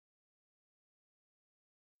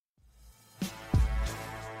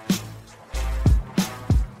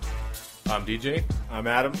I'm DJ. I'm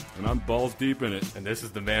Adam. And I'm balls deep in it. And this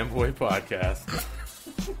is the Man Boy Podcast.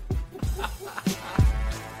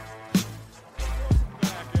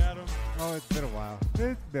 Back, Adam. Oh, it's been a while.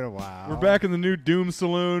 It's been a while. We're back in the new Doom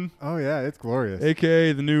Saloon, Oh, yeah, it's glorious.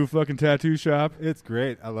 a.k.a. the new fucking tattoo shop. It's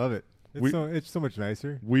great. I love it. It's so much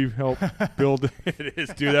nicer. We've helped build it is,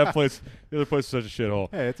 dude. That place, the other place is such a shithole.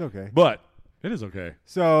 Hey, it's okay. But it is okay.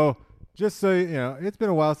 So, just so you know, it's been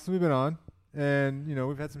a while since we've been on. And, you know,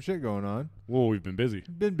 we've had some shit going on. Well, we've been busy.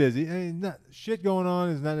 Been busy. I mean, shit going on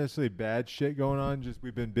is not necessarily bad shit going on. Just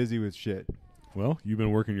we've been busy with shit. Well, you've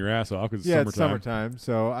been working your ass off because It's summertime.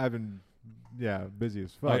 So I've been, busy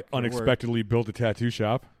as fuck. I at work. unexpectedly built a tattoo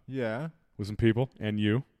shop Yeah. with some people and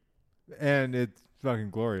you. And it's fucking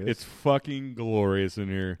glorious. It's fucking glorious in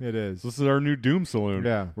here. It is. This is our new Doom Saloon.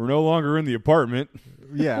 Yeah. We're no longer in the apartment,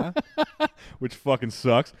 Yeah. which fucking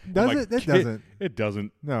sucks. Does And my it? It kid- doesn't. It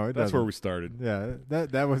doesn't. No, it That's doesn't. where we started. Yeah,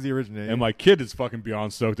 that was the originator. And my kid is fucking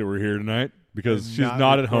beyond stoked that we're here tonight because And she's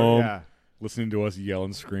not at home Yeah, listening to us yell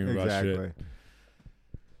and scream about exactly. shit.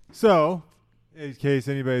 So, in case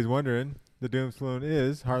anybody's wondering, the Doom Saloon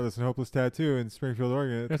is Heartless and Hopeless Tattoo in Springfield,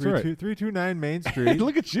 Oregon. At That's right. 329 Main Hey, Street.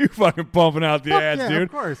 look at you fucking pumping out the Fuck ads, yeah, dude. of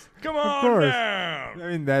course. Come Of on course. down. I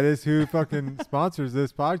mean, that is who fucking sponsors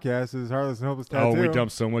this podcast is Heartless and Hopeless Tattoo. Oh, we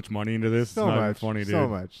dumped so much money into this. so it's not much, even funny, dude.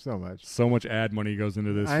 so much. So much ad money goes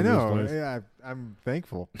into this. I for know. This place. Yeah, I'm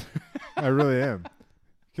thankful. I really am.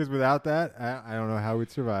 Because without that, I don't know how we'd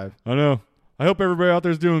survive. I know. I hope everybody out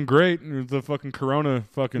there's doing great. The fucking Corona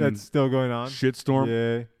fucking That's still going on. shitstorm.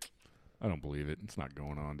 Yeah. I don't believe it. It's not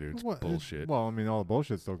going on, dude. It's What- bullshit. Well, I mean, all the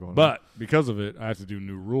bullshit's still going on. But because of it, I have to do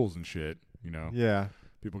new rules and shit. You know, Yeah.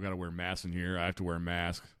 people got to wear masks in here. I have to wear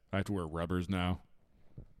masks. I have to wear rubbers now.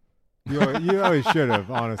 You always should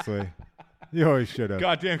have, honestly. You always should have.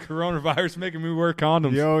 Goddamn coronavirus making me wear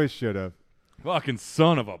condoms. You always should have. Fucking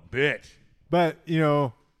son of a bitch. But, you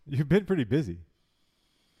know, you've been pretty busy.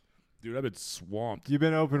 Dude, I've been swamped. You've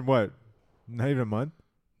been open, what, not even a month?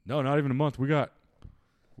 No, not even a month. We got,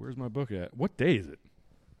 where's my book at? What day is it?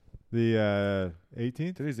 The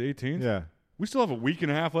 18th? Today's the 18th? Yeah. We still have a week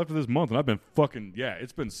and a half left of this month, and I've been fucking,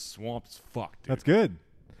 it's been swamped as fuck, dude. That's good.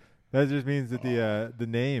 That just means that the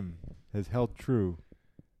name has held true.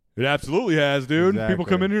 It absolutely has, dude. Exactly. People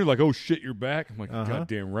come in here like, oh, shit, you're back. I'm like, Uh-huh.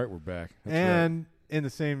 goddamn right, we're back. That's And in the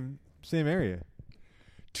same area. right.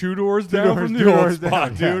 Two doors down from the old spot, down.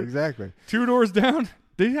 dude. Yeah, exactly. 2 doors down.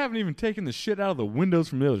 They haven't even taken the shit out of the windows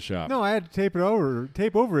from the other shop. No, I had to tape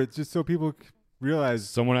over it just so people realize.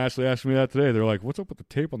 Someone actually asked me that today. They're like, what's up with the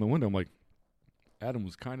tape on the window? I'm like, Adam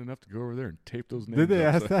was kind enough to go over there and tape those names Did they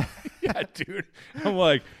up. ask So- that? Yeah, dude. I'm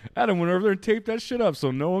like, Adam went over there and taped that shit up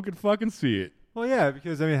so no one could fucking see it. Well, yeah,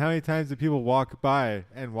 because, I mean, how many times do people walk by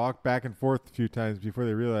and walk back and forth a few times before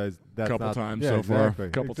they realize that's Couple not... times yeah, so far. exactly,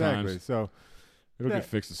 Couple exactly. times. So, It'll Yeah. get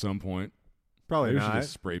fixed at some point. probably Maybe we should not.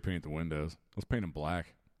 just spray paint the windows. Let's paint them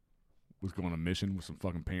black. Let's go on a mission with some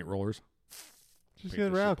fucking paint rollers. Just paint get a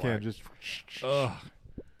this shit rail can. black. Just... Ugh.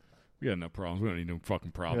 We got no problems. We don't need no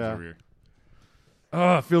fucking problems Yeah. over here.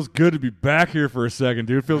 Oh, it feels good to be back here for a second,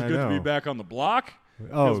 dude. It feels I good to be know. back on the block.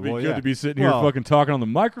 Oh, Feels well, good yeah. to be sitting here Well, fucking talking on the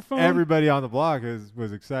microphone. Everybody on the block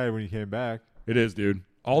was excited when you came back. It is, dude.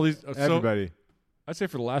 All these. So, Everybody. I'd say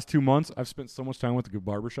for the last 2 months, I've spent so much time with the good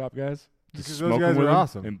barbershop guys. Just Because those smoking guys with are them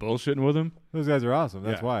awesome. and bullshitting with them. Those guys are awesome.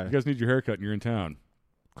 That's Yeah. why. You guys need your haircut and you're in town.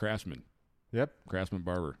 Craftsman. Yep. Craftsman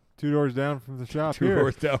Barber. 2 doors down from the shop 2 here.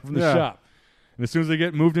 doors down from the Yeah. shop. And as soon as they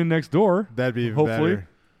get moved in next door, That'd be even hopefully, better.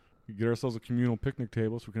 we get ourselves a communal picnic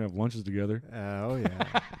table so we can have lunches together. Oh,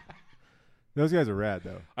 yeah. Those guys are rad,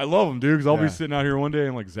 though. I love them, dude, because I'll Yeah. be sitting out here one day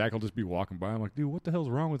and like Zach will just be walking by. I'm like, dude, what the hell's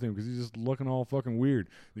wrong with him? Because he's just looking all fucking weird.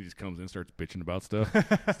 And he just comes in and starts bitching about stuff.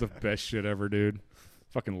 It's the best shit ever, dude.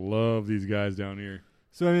 Fucking love these guys down here.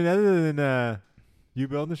 So, I mean, other than you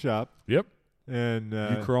building the shop Yep. and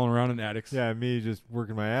You crawling around in attics. yeah, me just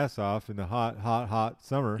working my ass off in the hot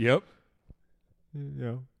summer, Yep. you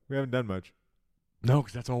know, we haven't done much. No,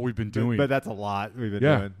 because that's all we've been doing. But that's a lot we've been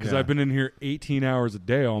yeah, doing. because I've been in here 18 hours a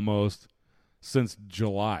day almost since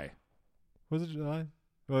July. Was it July?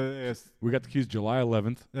 Well, yes, We got the keys July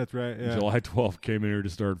 11th. that's right. Yeah, July 12th came in here to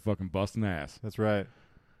start fucking busting ass. that's right.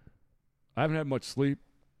 I haven't had much sleep.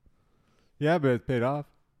 Yeah, but it paid off.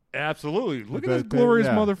 Absolutely. Look at But this glorious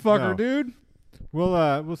yeah, motherfucker, no. dude.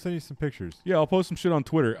 We'll send you some pictures. Yeah, I'll post some shit on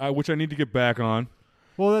Twitter, which I need to get back on.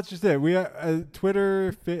 Well, that's just it. We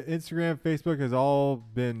Twitter, Instagram, Facebook has all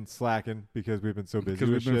been slacking because we've been so busy Because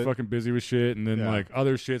with we've been shit. fucking busy with shit, and then Yeah. like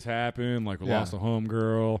other shits happen, like we Yeah. lost a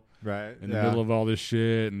homegirl right in the middle of all this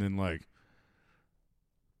shit, and then like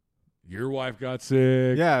your wife got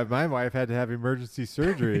sick. Yeah, my wife had to have emergency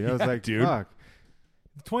surgery. I was Yeah, like, dude. fuck.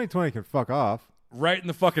 2020 can fuck off Right in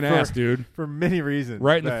the fucking ass, dude. for many reasons.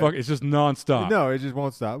 Right in the but- fuck. It's just nonstop. No, it just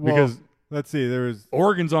won't stop. Well, Because let's see. There was.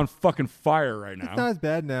 Oregon's on fucking fire right It's now. not as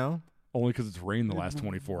bad now. Only because it's rained the last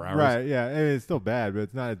 24 hours. Right? Yeah. I mean, it's still bad, but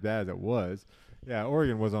it's not as bad as it was. Yeah.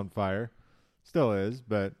 Oregon was on fire. Still is,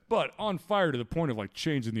 but But on fire to the point of like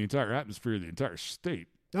changing the entire atmosphere of the entire state.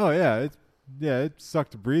 oh yeah, it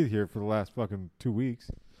sucked to breathe here for the last fucking 2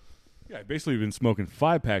 weeks. Yeah, I basically been smoking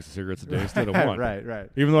 5 packs of cigarettes a day instead of 1. Right.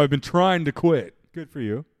 Even though I've been trying to quit. Good for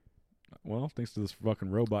you. Well, thanks to this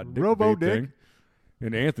fucking robot dick Robo vape dick. thing.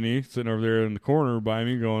 And Anthony sitting over there in the corner by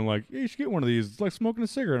me going like, yeah, you should get one of these. It's like smoking a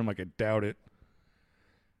cigarette. I'm like, I doubt it.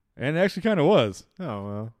 And it actually kind of was. Oh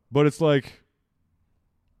well. But it's like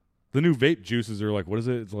the new vape juices are like, what is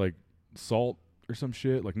it? It's like salt or some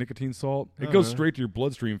shit, like nicotine salt. It goes straight to your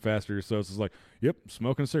bloodstream faster. So it's just like, yep,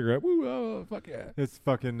 smoking a cigarette. Woo, oh, fuck yeah. It's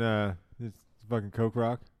fucking Coke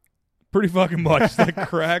Rock. Pretty fucking much. It's like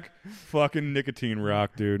crack fucking nicotine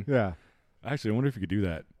rock, dude. Yeah. Actually, I wonder if you could do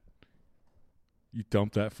that. You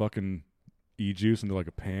dump that fucking e-juice into like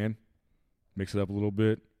a pan, mix it up a little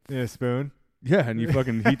bit. In a spoon. Yeah, and you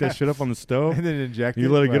fucking heat that shit up on the stove. And then inject it. You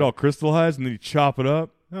let it get Well, all crystallized, and then you chop it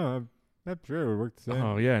up. Oh, I'm sure it would work the same.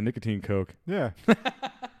 Oh yeah, nicotine coke. Yeah.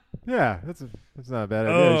 Yeah, that's not a bad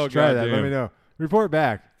idea. Oh, You should try that. Let goddamn. me know. Report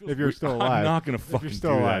back if you're still alive. I'm not gonna fucking do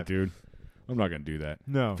still alive. that, dude. I'm not gonna do that.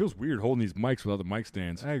 No. It feels weird holding these mics without the mic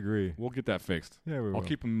stands. I agree. We'll get that fixed. Yeah, we will. I'll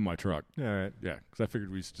keep them in my truck. Yeah, all right. Yeah, because I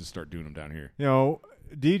figured we should just start doing them down here. You know,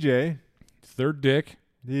 DJ, Third Dick,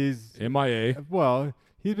 he's MIA. well,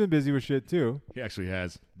 he's been busy with shit too. He actually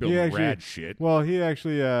has building actually- rad shit. Well, he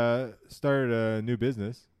actually started a new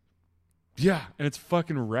business. Yeah, and it's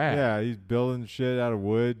fucking rad. Yeah, he's building shit out of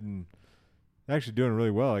wood and actually doing really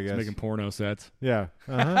well, I He's guess. making porno sets. Yeah.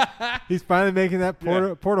 Uh-huh. He's finally making that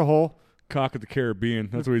porta hole. Cock of the Caribbean.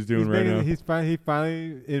 That's what he's doing right now. He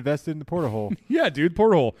finally invested in the porta hole. Yeah, dude,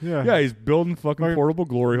 porthole. Yeah. Yeah, he's building fucking portable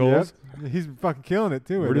glory holes. Yep. He's fucking killing it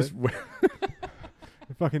too. We're with just it.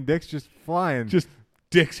 The fucking dick's just flying. just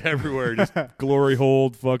dicks everywhere. Just glory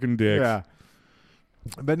hold fucking dicks. Yeah.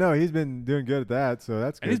 But no, he's been doing good at that, so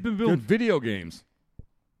that's good. And he's been building Good. video games.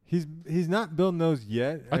 He's not building those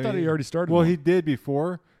yet. I thought he already started. Well, one. he did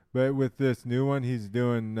before, but with this new one, he's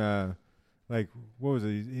doing like what was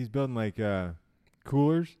it? He's building like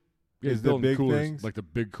coolers. Yeah, he's is the building big coolers, things. like the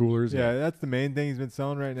big coolers. Yeah, that's the main thing he's been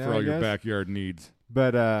selling right now. for all I your guess. backyard needs.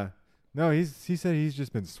 But no, he said he's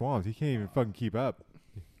just been swamped. He can't even fucking keep up.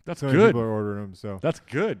 That's So many good. people are ordering them. So That's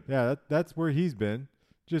good. yeah, that's where he's been.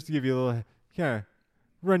 Just to give you a little kind of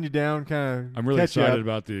run you down, kind of. I'm really catch you excited up.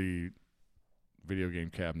 about the video game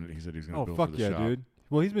cabinet. He said he was going to Oh build fuck for the yeah, shop. dude!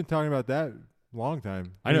 Well, he's been talking about that a long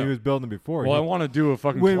time. I when know. he was building before. Well, I He- want to do a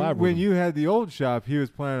fucking when collab with when him. you had the old shop, he was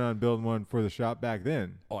planning on building one for the shop back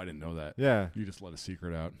then. Oh, I didn't know that. Yeah. You just let a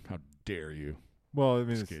secret out. How dare you? Well, I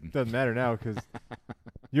mean, Just kidding. it doesn't matter now because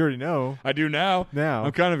you already know I do now. now.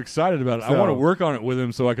 I'm kind of excited about it. I So- want to work on it with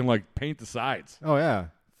him so I can like paint the sides. Oh yeah.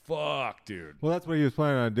 Fuck, dude. Well, that's what he was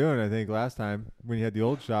planning on doing. I think last time when he had the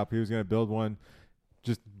old shop, he was going to build one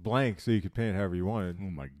just blank so you could paint it however you wanted. Oh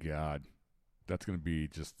my god, that's gonna be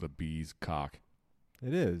just the bee's cock.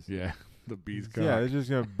 It is. Yeah, the bee's cock. Yeah, it's just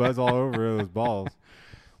going to buzz all over those balls.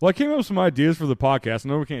 Well, I came up with some ideas for the podcast. I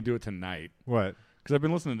know we can't do it tonight What? because I've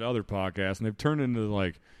been listening to other podcasts and they've turned into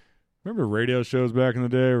like, remember radio shows back in the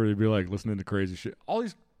day where they'd be like listening to crazy shit. All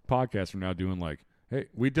these podcasts are now doing like, hey,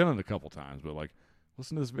 we've done it a couple times, but like,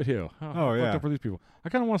 listen to this video. How yeah. fucked up are these people? I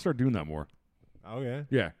kind of want to start doing that more. Oh yeah.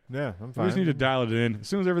 Yeah, Yeah, I'm we fine. just need to dial it in as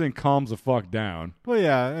soon as everything calms the fuck down. Well,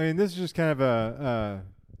 yeah. I mean, this is just kind of a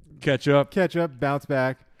Catch up. catch up, bounce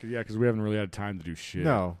back. Yeah, because we haven't really had time to do shit.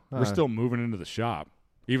 No, We're still moving into the shop,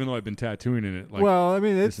 even though I've been tattooing in it like well, I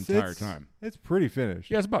mean, this it's entire time. It's pretty finished.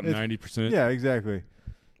 Yeah, it's about It's- 90%. Yeah, exactly.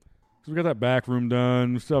 So we got that back room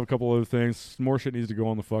done. We still have a couple other things. Some more shit needs to go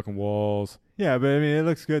on the fucking walls. Yeah, but I mean, it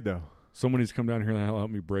looks good though. Someone needs to come down here and help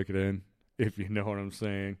me break it in, if you know what I'm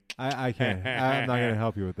saying. I can't. I'm not going to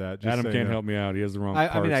help you with that. Just Adam so you can't know. help me out. He has the wrong I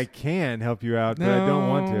parts. mean, I can help you out, but I don't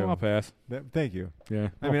want I'll to. pass. Thank you. Yeah.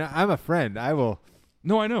 I mean, I'm a friend. I will.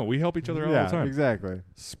 No, I know. We help each other all yeah, the time. exactly.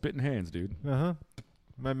 Spitting hands, dude. Uh huh.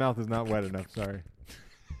 My mouth is not wet enough. Sorry.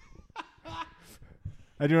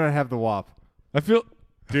 I do not have the wop. I feel...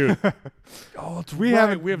 Dude. Oh, it's We right.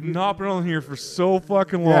 haven't- We have not been on here for so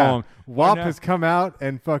fucking Yeah. long. WAP now- has come out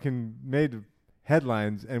and fucking made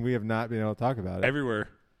headlines, and we have not been able to talk about it. Everywhere.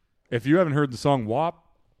 If you haven't heard the song WAP,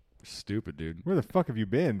 you're stupid, dude. Where the fuck have you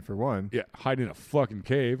been, for one? Yeah, hiding in a fucking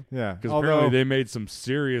cave. Yeah. Because Although apparently they made some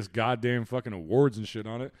serious goddamn fucking awards and shit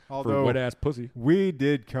on it for Although- wet ass pussy. we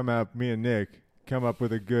did come up, me and Nick, come up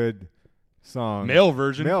with a good song. Male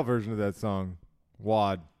version. Male version of that song.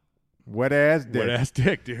 Wad. Wet ass dick. Wet ass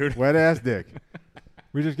dick, dude. Wet ass dick.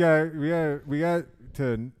 We got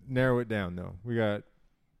to narrow it down though. We got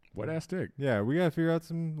Wet ass dick. we got to figure out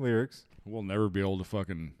some lyrics. We'll never be able to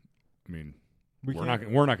fucking. I mean, we're can't-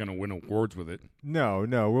 not going to win awards with it. No,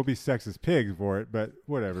 we'll be sexist pigs for it, but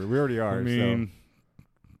whatever. We already are. I mean,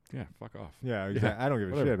 so. yeah, fuck off. Yeah, exactly. I don't give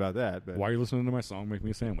a whatever. shit about that. But Why are you listening to my song? Make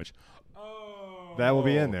me a sandwich. Oh, that will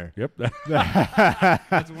be in there. Yep,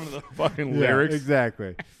 that's one of the fucking lyrics. Yeah,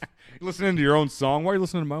 exactly. You're listening to your own song. Why are you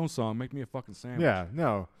listening to my own song? Make me a fucking sandwich. Yeah,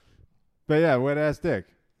 no. But yeah, wet ass dick.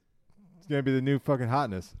 It's gonna be the new fucking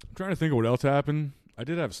hotness. I'm trying to think of what else happened. I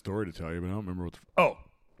did have a story to tell you, but I don't remember what.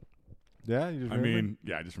 Yeah, you just I remembered? mean,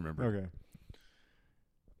 yeah, I just remember. Okay.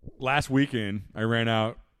 Last weekend, I ran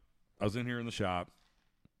out. I was in here in the shop.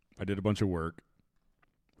 I did a bunch of work,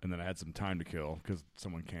 and then I had some time to kill because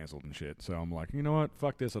someone canceled and shit. So I'm like, you know what?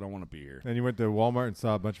 Fuck this. I don't want to be here. And you went to Walmart and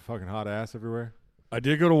saw a bunch of fucking hot ass everywhere. I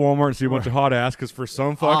did go to Walmart and see a bunch of hot ass because for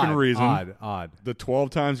some fucking reason, odd. the 12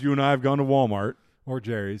 times you and I have gone to Walmart Or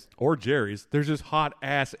Jerry's. or Jerry's, there's just hot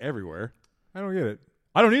ass everywhere. I don't get it.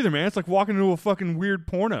 I don't either, man. It's like walking into a fucking weird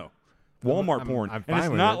porno. Walmart porn. I'm and fine it's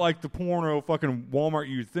with not it. like the porno fucking Walmart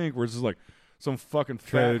you'd think where it's just like some fucking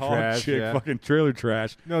Trailer fat hog trash, chick yeah. fucking trailer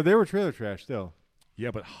trash. No, they were trailer trash still.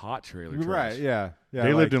 Yeah, but hot trailer You're trash. right, yeah.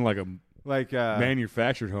 They lived in like a like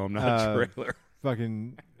manufactured home, not a trailer.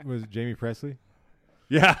 fucking was it Jamie Presley?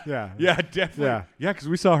 Yeah. Yeah. Yeah, definitely. Yeah. Yeah, because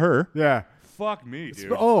we saw her. Yeah. Fuck me,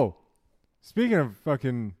 dude. Speaking of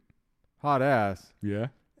fucking hot ass Yeah.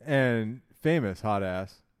 and famous hot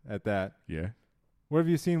ass at that, Yeah. what have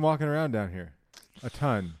you seen walking around down here? A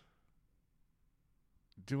ton.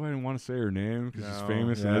 Do I want to say her name because she's No,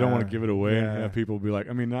 famous and I don't want to yeah, give it away and yeah. have people be like,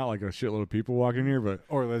 I mean, not like a shitload of people walking here, but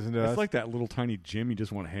Or listen to it's us. like that little tiny gym you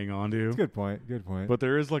just want to hang on to. It's a good point. Good point. But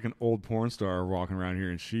there is like an old porn star walking around here,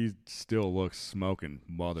 and she still looks smoking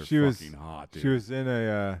She was- motherfucking hot, dude. she was in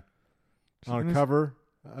a She's on been a in- cover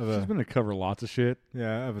of She's a been to cover lots of shit.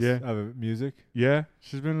 of Yeah. a music. Yeah,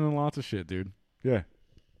 she's been in lots of shit, dude. Yeah,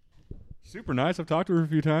 super nice. I've talked to her a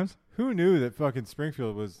few times. Who knew that fucking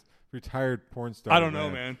Springfield was retired porn star? I don't know,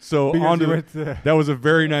 man. So Because on you to went to that was a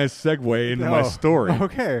very nice segue into my Oh, story.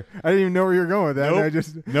 Okay, I didn't even know where you were going with that. Nope. I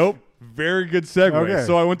just Nope. Very good segue. Okay.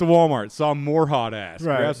 So I went to Walmart, saw more hot ass,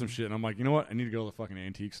 Right. grabbed some shit, and I'm like, you know what? I need to go to the fucking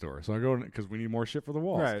antique store. So I go because we need more shit for the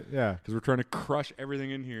walls. right, yeah. Because we're trying to crush everything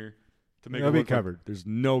in here to make It'll it be look like covered. there's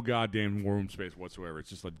no goddamn room space whatsoever. It's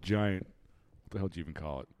just a giant, what the hell do you even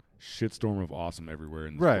call it? Shitstorm of awesome everywhere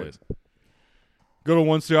in this Right. place. Go to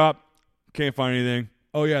one shop, can't find anything.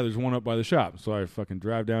 Oh yeah, there's one up by the shop. So I fucking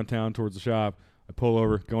drive downtown towards the shop. I pull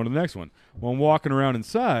over, go into the next one. Well, I'm walking around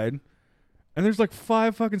inside, and there's like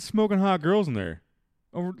 5 fucking smoking hot girls in there.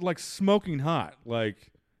 Over like smoking hot.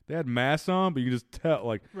 Like they had masks on, but you can just tell.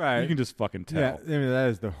 Like Right. you can just fucking tell. Yeah, I mean that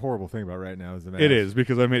is the horrible thing about right now is the mask. It is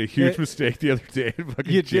because I made a huge It- mistake the other day at fucking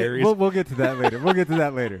You did- Jerry's. We'll get to that later. We'll get to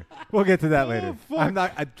that later. We'll get to that later. fuck. I'm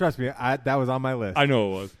not. Trust me. That was on my list. I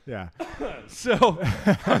know it was. Yeah. So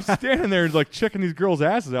I'm standing there like checking these girls'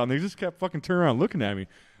 asses out, and they just kept fucking turning around looking at me.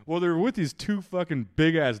 Well, they're with these 2 fucking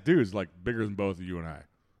big ass dudes, like bigger than both of you and I.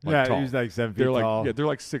 Like, Yeah. tall. He's like 7 feet They're like tall. they're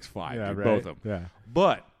like 6'5", Yeah, dude, right. both of them. Yeah.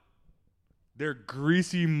 But they're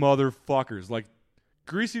greasy motherfuckers. Like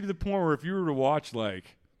greasy to the point where if you were to watch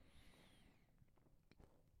like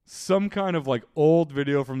some kind of like old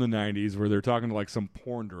video from the 90s where they're talking to like some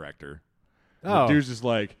porn director. Oh. The dude's just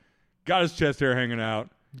like got his chest hair hanging out.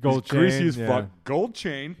 Gold He's greasy chain, as yeah. fuck. Gold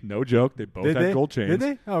chain. No joke. They both Did had they? gold chains. Did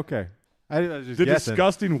they? Oh, okay. I was just The guessing.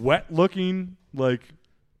 disgusting, wet looking, like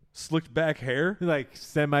slicked back hair. Like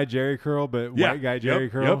semi Jerry curl, but Yeah. white guy Jerry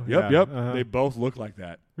yep, curl. Yep. Yeah. Yep. Uh-huh. They both look like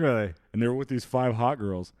that. Really? And they were with these 5 hot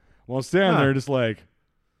girls. Well, I'm standing Huh. there just like,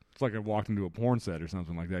 it's like I walked into a porn set or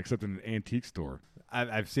something like that, except in an antique store.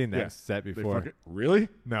 I've seen that Yeah. set They before. fucking, really?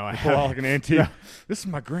 No, I They pull out like haven't. an antique. No. This is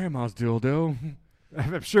my grandma's dildo.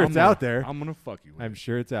 I'm sure it's I'm gonna- out there. I'm gonna fuck you with I'm it.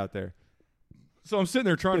 sure it's out there. So I'm sitting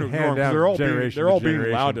there trying to Been ignore them handed because down they're generation all to being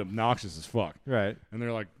generation. loud and obnoxious as fuck. Right. And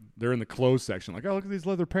they're in the clothes section, like, oh, look at these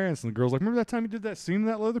leather pants. And the girl's like, remember that time you did that scene in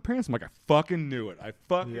that leather pants? I'm like, I fucking knew it. I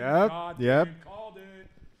fucking Yep, goddamn yep. called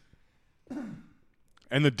it.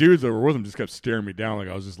 And the dudes that were with him just kept staring me down. Like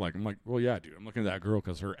I was just like, I'm like, well, yeah, dude. I'm looking at that girl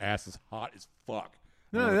because her ass is hot as fuck.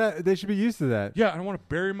 No, they should be used to that. Yeah, I don't want to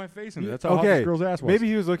bury my face in it. That's how hot okay. this girl's ass was. Maybe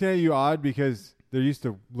he was looking at you odd because they're used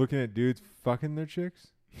to looking at dudes fucking their chicks.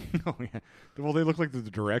 Oh, yeah. Well, they look like the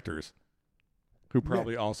directors who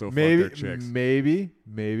probably also fuck Maybe, their chicks. maybe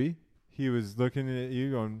he was looking at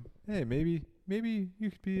you going, "Hey, maybe you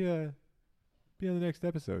could be on the next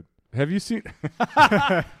episode." Have you seen?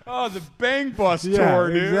 Oh, the Bang Bus tour,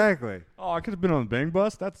 dude. exactly. Oh, I could have been on the Bang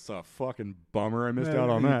Bus. That's a fucking bummer. I missed out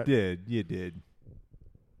on that. You did.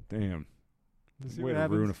 Damn. Let's see Way what to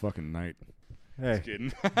happens. ruin a fucking night. Hey, Just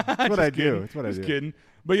kidding. that's what I do. It's what I Just do. kidding.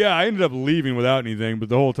 But yeah, I ended up leaving without anything. But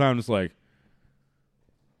the whole time, it's like,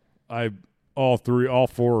 all 4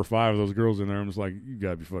 or 5 of those girls in there, I'm just like, you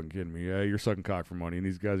gotta be fucking kidding me. Yeah, you're sucking cock for money, and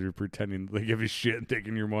these guys are pretending they give you shit and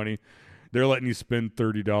taking your money. They're letting you spend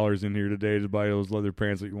 $30 in here today to buy those leather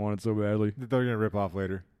pants that you wanted so badly. That they're gonna rip off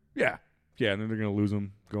later. Yeah. Yeah, and then they're going to lose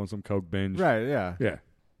them, go on some coke binge. Right? Yeah. Yeah.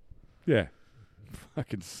 Yeah.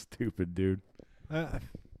 Fucking stupid, dude. Uh,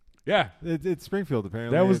 Yeah. it's Springfield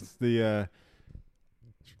apparently. That was- it's the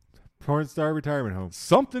porn star retirement home.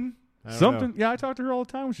 Something. I don't Something. know. Yeah, I talk to her all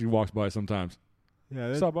the time when she walks by sometimes.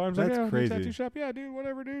 Yeah, Stop by. I'm like, that's yeah, crazy. tattoo shop. Yeah, dude,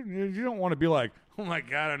 whatever, dude. You don't want to be like, oh my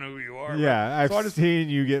God, I know who you are. Yeah, I've So I just- seen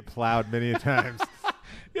you get plowed many a times.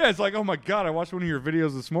 Yeah, it's like, oh my God, I watched one of your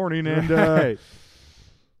videos this morning and Right.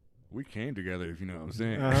 we came together, if you know what I'm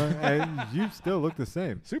saying. And you still look the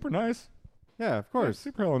same. Super nice. Yeah, of Yeah, course.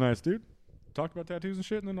 super hella nice, dude. Talked about tattoos and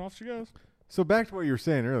shit, and then off she goes. So back to what you were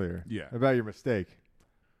saying earlier. Yeah. About your mistake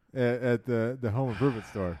at the home improvement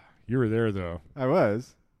store. You were there, though, I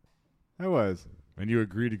was. and you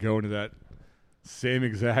agreed to go into that same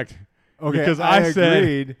exact. Okay, Because I said,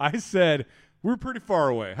 agreed. I said, we're pretty far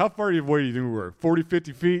away. How far away do you think we were? 40,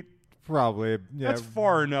 50 feet? Probably. Yeah. That's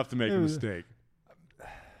far enough to make It a was- mistake.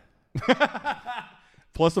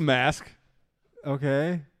 Plus a mask.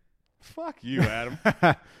 Okay. Fuck you, Adam.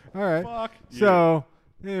 All right. Fuck you. So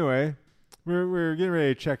anyway, we're getting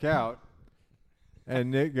ready to check out,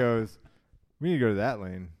 and Nick goes, "We need to go to that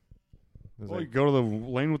lane." I was Well, you like, go to the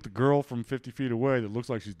lane with the girl from 50 feet away that looks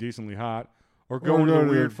like she's decently hot, or "Or go into the to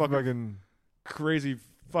weird fucking fucking crazy don't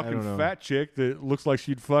fucking know. fat chick that looks like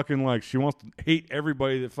she'd fucking like she wants to hate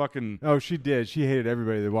everybody that fucking Oh, she did. She hated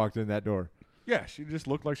everybody that walked in that door. yeah, she just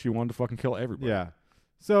looked like she wanted to fucking kill everybody. Yeah.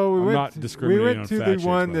 So we I'm went. not we discriminating went on to fat the chicks,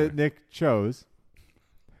 one by the that way. Nick chose,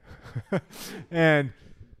 and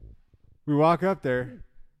we walk up there,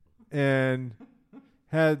 and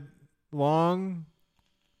had long.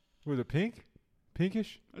 Was it pink?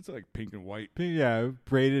 Pinkish? That's like pink and white Pink, yeah,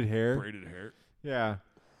 braided hair. braided hair. Yeah.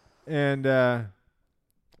 And the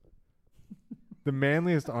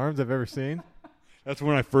manliest arms I've ever seen. That's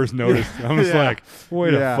when I first noticed. I was Yeah. like,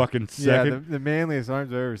 wait Yeah. a fucking Yeah, second. the manliest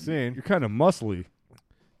arms I've ever seen. You're kind of muscly.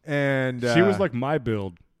 And She was like my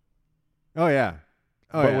build, oh yeah,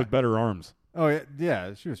 oh but yeah, with better arms. oh yeah,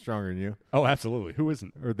 yeah. She was stronger than you, Oh, absolutely. Who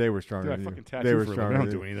isn't? or they were stronger Dude, I than fucking you. tattoo They were for a living. stronger. I don't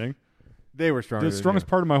than do you. anything. They were stronger. The strongest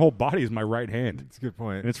part of my whole body is my right hand. That's a good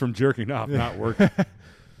point. And it's from jerking off, not working.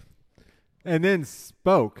 And then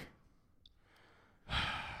spoke.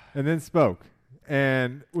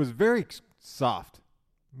 And was very soft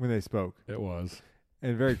when they spoke. It was.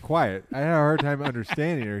 And very quiet. I had a hard time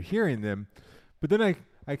understanding or hearing them. But then I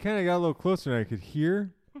kind of got a little closer and I could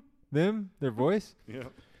hear them, their voice. Yeah.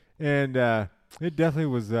 And it definitely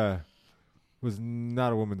was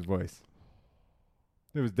not a woman's voice.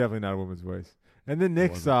 It was definitely not a woman's voice. And then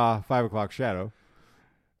Nick wasn't. saw 5 o'clock shadow.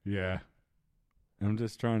 Yeah. I'm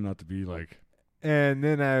just trying not to be like And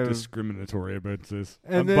then I was... discriminatory about this.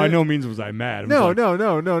 And By then- no means was I mad. No,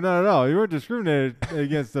 not at all. You weren't discriminated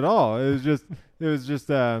against at all. It was just We just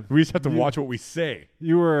have to You- watch what we say.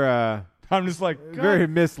 you were I'm just like, God, very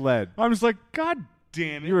misled. I'm just like, God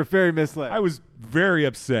damn it. You were very misled. I was very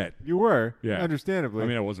upset. You were, Yeah. understandably. I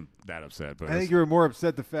mean, I wasn't that upset, but I think you were more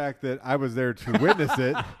upset the fact that I was there to witness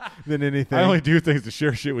it than anything. I only do things to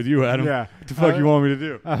share shit with you, Adam. Yeah. What the fuck you want me to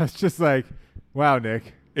do? I was just like, wow,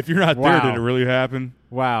 Nick. If you're not Wow. there, did it really happen?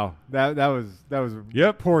 Wow. That was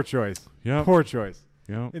Yep. poor choice. Yep. Poor choice.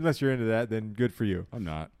 Yep. Unless you're into that, then good for you. I'm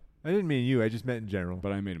not, I didn't mean you. I just meant in general.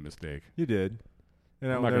 but I made a mistake. You did.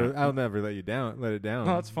 And I'm not gonna- I'll never let you down. Let it down.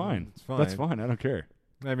 No, that's fine. It's fine. That's fine. I don't care.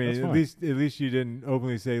 I mean, That's at fine. least you didn't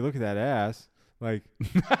openly say, "Look at that ass," like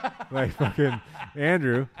like fucking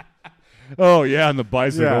Andrew. Oh, yeah, on the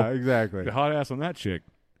bicycle. Yeah, exactly. The hot ass on that chick.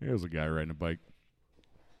 There was a guy riding a bike.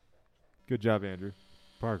 Good job, Andrew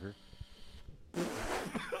Parker.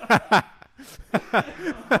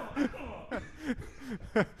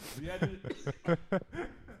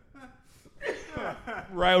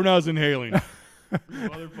 Right when I was inhaling.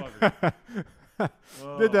 Motherfucker.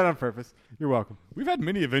 Did that on purpose. You're welcome. We've had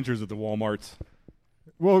many adventures at the Walmarts.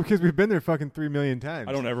 Well, because we've been there fucking 3 million times.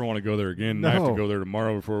 I don't ever want to go there again. And I have to No. go there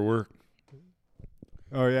tomorrow before work.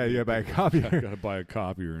 Oh yeah, you gotta buy a I copier. gotta buy a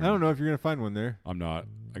copier. I don't know if you're gonna find one there. I'm not.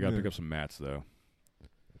 I gotta Yeah. pick up some mats though.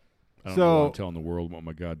 I don't So- know why I'm telling the world what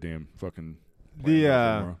my goddamn fucking plan The is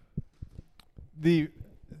tomorrow. the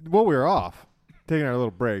well, we were off taking our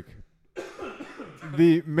little break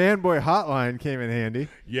the Manboy hotline came in handy.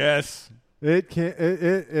 Yes. It can.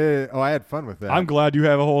 I had fun with that. I'm glad you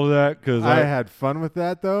have a hold of that because I had fun with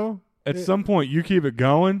that though. at some point you keep it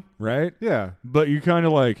going, right? Yeah. But you kind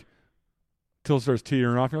of like till it starts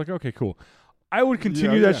teetering off. You're like, okay, cool. I would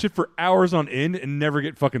continue that shit for hours on end and never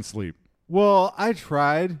get fucking sleep. Well, I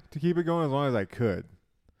tried to keep it going as long as I could.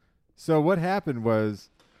 So what happened was,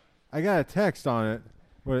 I got a text on it.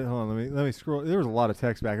 Wait, hold on, let me scroll. There was a lot of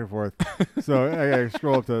text back and forth, so I gotta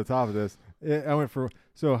scroll up to the top of this. I went for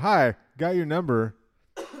hi, got your number.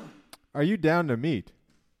 Are you down to meet?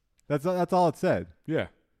 That's all it said. Yeah.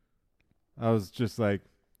 I was just like,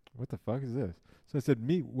 what the fuck is this? So I said,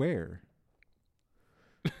 meet where?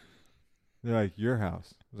 They're like, your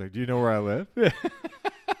house. I was like, do you know where I live?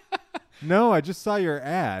 No, I just saw your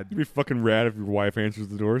ad. It'd be fucking rad if your wife answers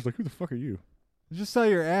the door. It's like, who the fuck are you? I just saw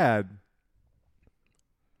your ad.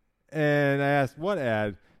 And I asked, what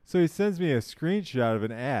ad? So he sends me a screenshot of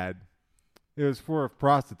an ad. It was for a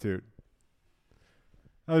prostitute.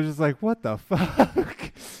 I was just like, what the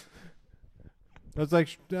fuck? I was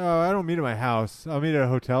like, no, I don't meet at my house. I'll meet at a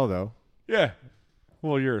hotel, though. Yeah.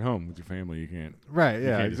 Well, you're at home with your family. You can't. Right, you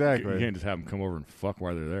yeah, can't exactly. You can't just have them come over and fuck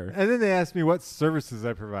while they're there. And then they asked me what services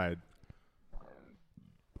I provide.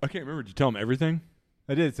 I can't remember. Did you tell them everything?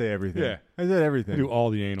 I did say everything. Yeah. I said I everything. do all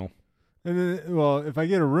the anal. And then, well, if I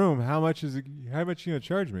get a room, how much you going to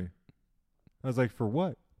charge me? I was like, for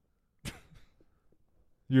what?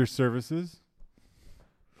 Your services?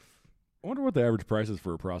 I wonder what the average price is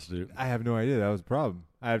for a prostitute. I have no idea. That was the problem.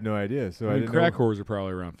 I have no idea. So I didn't crack know. whores are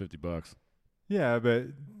probably around $50. Yeah, but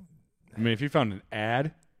I mean, if you found an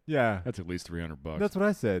ad, yeah, that's at least $300. that's what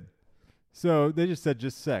I said. So they just said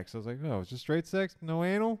just sex. I was like, oh, it's just straight sex, no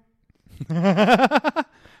anal.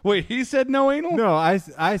 Wait, he said no anal? No, I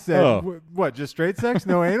said Oh. What? Just straight sex,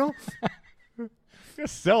 no anal?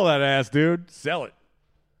 Just sell that ass, dude. Sell it.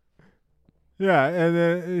 Yeah, and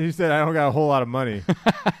then he said I don't got a whole lot of money.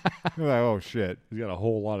 I'm like, oh shit. He's got a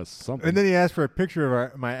whole lot of something. And then he asked for a picture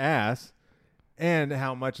of my ass and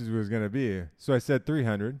how much it was going to be. So I said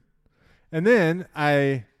 300. And then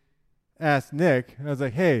I asked Nick. I was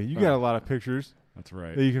like, hey, you got a lot of pictures That's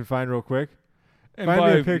right. that you can find real quick. And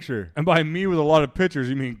Find me a picture. And by me with a lot of pictures,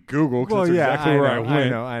 you mean Google, because Well, that's yeah, exactly where I went.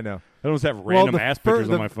 I know. I don't just have random the ass fir- pictures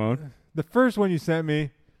the- on my phone. The first one you sent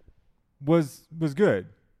me was good.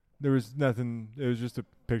 There was nothing. It was just a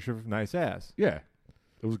picture of nice ass. Yeah.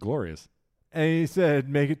 It was glorious. And he said,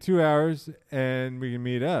 make it 2 hours and we can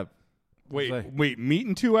meet up. Wait, like- meet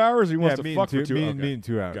in 2 hours? Or he wants to meet fuck for in 2 meet, hours? in- meet in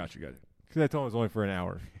 2 hours. Got you. Because I told him it was only for an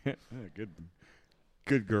hour. Yeah,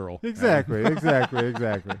 good girl. Exactly.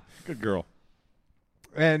 Good girl.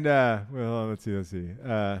 And well, let's see.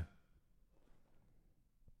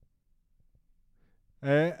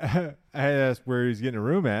 I asked where he's getting a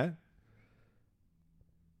room at,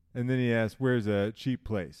 and then he asked where's a cheap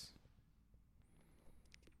place.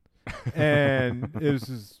 And it was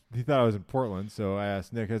just, he thought I was in Portland, so I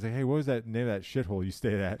asked Nick. I was like, "Hey, what was that name of that shithole you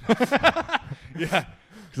stayed at?" Yeah,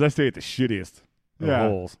 because I stay at the shittiest of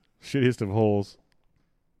holes. Shittiest of holes.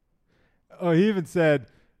 Oh, he even said.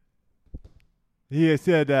 He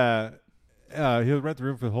said he'll rent the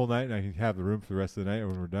room for the whole night, and I can have the room for the rest of the night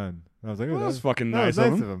when we're done. And I was like, "Oh, Well, that's fucking that nice was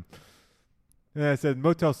of nice him." of him." And I said,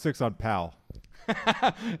 "Motel 6 on Powell."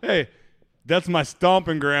 Hey, that's my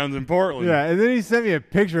stomping grounds in Portland. Yeah, and then he sent me a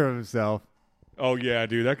picture of himself. Oh yeah,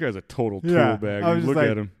 dude, that guy's a total tool Yeah, bag. I was You just look like,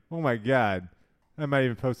 at him. Oh my god, I might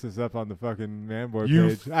even post this up on the fucking Manboy You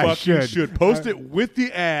page. fucking I should post it with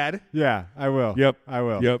the ad. Yeah, I will. Yep. I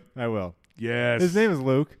will. Yep. I will. Yes. His name is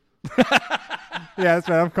Luke. Yeah, that's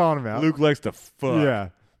right. I'm calling him out. Luke likes to fuck. Yeah,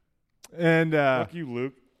 and Fuck you,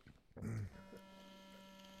 Luke.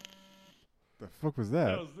 the fuck was that?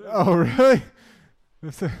 That was it. Oh really?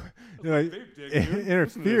 You're like big dick, dude. Listen to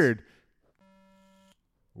interfered.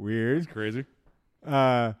 Weird. Crazy.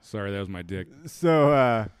 Uh, Sorry, that was my dick.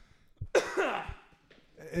 so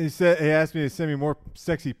he asked me to send me more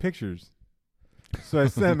sexy pictures. So I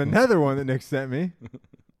sent him another one that Nick sent me.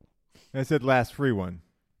 I said last free one.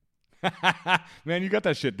 Man, you got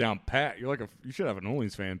that shit down pat. You're like you should have an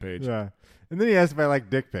OnlyFans page. Yeah. And then he asked if I like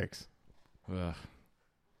dick pics. Ugh.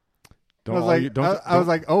 I was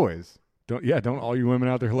like always. Don't all you women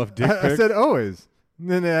out there love dick I pics? said always. And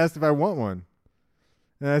then they asked if I want one.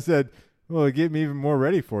 And I said, well, it get me even more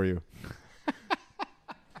ready for you.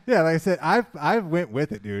 Yeah, like I said, I went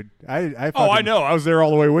with it, dude. I know. I was there all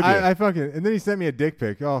the way with you. I fucking, and then he sent me a dick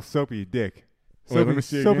pic, all soapy dick. Wait, let me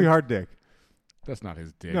see it soapy again. hard dick. That's not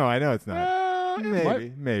his dick. No, I know it's not. It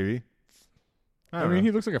might- Maybe. I mean,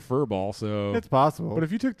 he looks like a fur ball, so. It's possible. But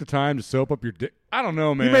if you took the time to soap up your dick, I don't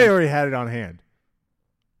know, man. he may have already had it on hand.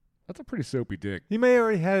 That's a pretty soapy dick. He may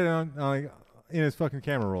already had it on like in his fucking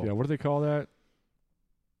camera roll. Yeah, what do they call that?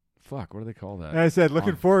 Fuck, what do they call that? And I said, I'm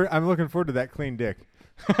looking forward to that clean dick.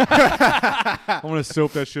 I want to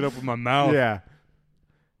soap that shit up with my mouth. Yeah.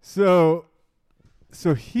 So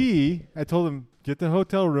I told him, get the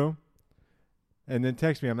hotel room and then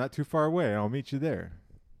text me. I'm not too far away. I'll meet you there.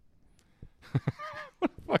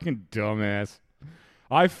 Fucking dumbass.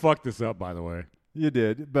 I fucked this up, by the way. You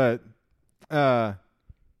did, but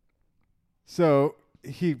so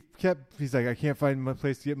he's like, I can't find my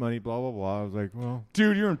place to get money, blah, blah, blah. I was like, well.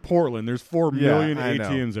 Dude, you're in Portland. There's 4 Yeah, million I know.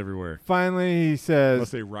 ATMs everywhere. Finally, he says,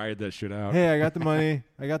 Unless they ride that shit out. hey, I got the money.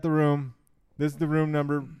 I got the room. This is the room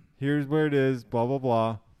number. Here's where it is, blah, blah,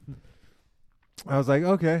 blah. I was like,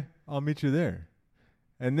 okay, I'll meet you there.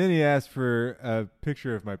 And then he asked for a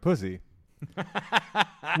picture of my pussy,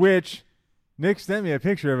 which Nick sent me a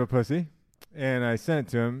picture of a pussy, and I sent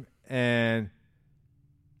it to him, and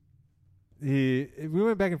we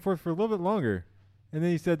went back and forth for a little bit longer. And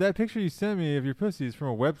then he said, that picture you sent me of your pussy is from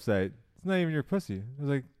a website. It's not even your pussy. I was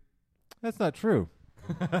like, that's not true.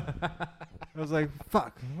 I was like,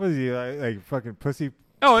 fuck. What is he, like fucking pussy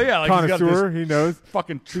Oh, yeah. Like he's got connoisseur? this He knows.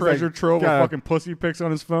 fucking He's treasure like, trove of got a fucking pussy pics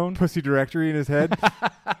on his phone. Pussy directory in his head.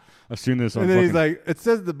 I've seen this on And then fucking... he's like, it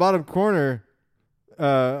says at the bottom corner,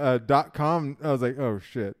 .com. I was like, oh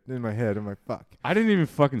shit. In my head, I'm like, fuck. I didn't even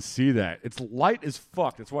fucking see that. It's light as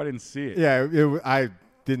fuck. That's why I didn't see it. Yeah, I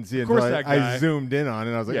didn't see it Of course until that I guy- zoomed in on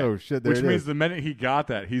it. I was like, Yeah. oh shit, there Which it means is. the minute he got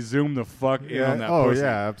that, he zoomed the fuck in Yeah. on that Oh pussy.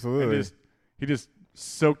 yeah, And absolutely. he just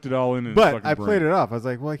soaked it all in his But fucking I brain. played it off. I was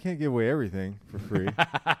like, well, I can't give away everything for free.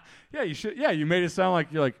 Yeah, you should. Yeah, you made it sound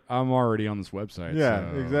like you're like, I'm already on this website. Yeah,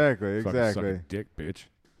 so exactly, fucking suck exactly. a dick, bitch.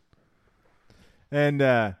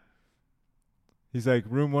 And he's like,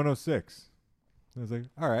 room 106. I was like,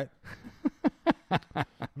 all right. I'm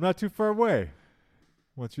not too far away.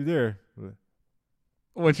 Once you're there.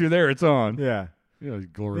 Once you're there, it's on. Yeah. Yeah,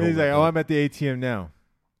 go And he's like, oh, I'm at the ATM now.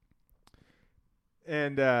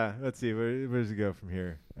 And let's see, where does it go from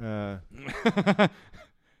here?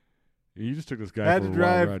 You just took this guy Had for to a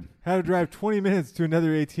wild drive. ride. Had to drive 20 minutes to another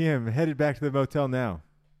ATM. Headed back to the motel now.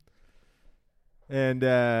 And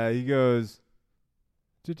he goes,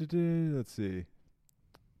 let's see.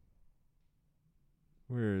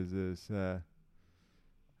 Where is this?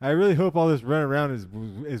 I really hope all this run around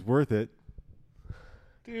is worth it.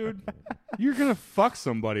 Dude, you're going to fuck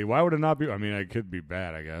somebody. Why would it not be? I mean, it could be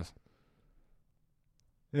bad, I guess.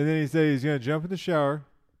 And then he said he's going to jump in the shower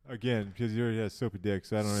again because he already has soapy dick.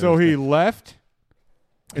 So I don't know. So he left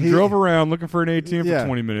and He- drove around looking for an ATM Yeah. for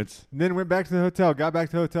 20 minutes. And then went back to the hotel. Got back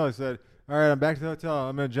to the hotel. He said, all right, I'm back to the hotel.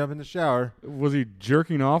 I'm going to jump in the shower. Was he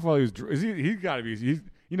jerking off while he was? Is he? He's got to be.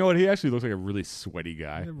 You know what? He actually looks like a really sweaty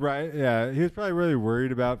guy Right. Yeah. He was probably really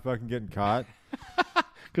worried about fucking getting caught.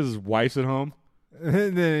 because his wife's at home.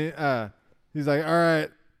 And then he's like, all right,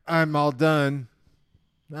 I'm all done.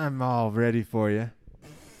 I'm all ready for you.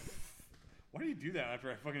 Why do you do that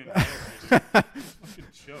after I fucking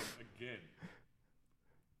choke again?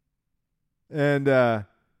 And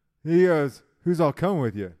he goes, who's all coming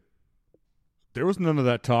with you? There was none of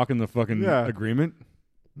that talk in the fucking Yeah. agreement.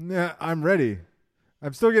 Yeah, I'm ready.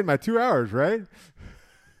 I'm still getting my 2 hours, right?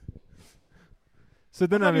 So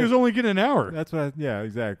then He was only getting an hour. that's what yeah,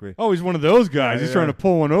 exactly. Oh, he's one of those guys. Yeah, He's yeah. trying to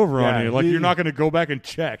pull one over Yeah, on you. Like he- you're not going to go back and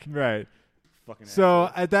check. Right. Fucking So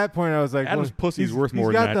at that point, I was like, Adam's well, pussy's he's- worth more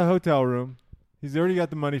He's than got that. the hotel room. He's already got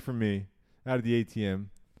the money from me out of the ATM.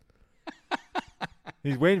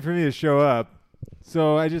 He's waiting for me to show up.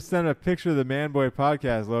 So I just sent a picture of the Man Boy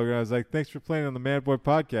Podcast logo. I was like, thanks for playing on the Man Boy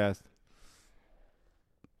Podcast.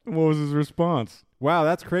 What was his response? Wow,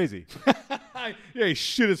 that's crazy. Yeah, he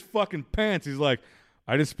shit his fucking pants. He's like,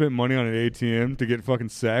 I just spent money on an ATM to get fucking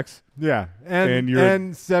sex. Yeah. And And you're-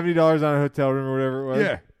 and $70 on a hotel room or whatever it was.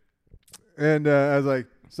 Yeah. And I was like,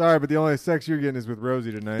 sorry, but the only sex you're getting is with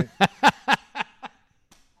Rosie tonight.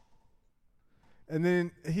 And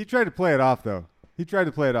then he tried to play it off, though. He tried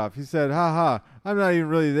to play it off. He said, ha ha, I'm not even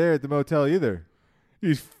really there at the motel either.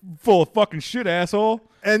 He's full of fucking shit, asshole.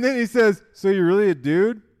 And then he says, so you're really a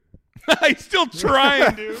dude? He's still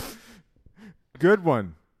trying, dude. Good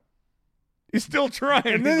one. He's still trying.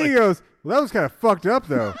 And then He's he like, goes, well, that was kind of fucked up,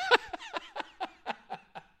 though.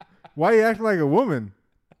 Why are you acting like a woman?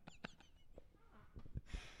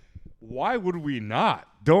 why would we not?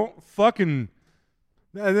 Don't fucking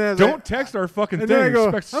And then I was don't like, text our fucking and thing. then I go,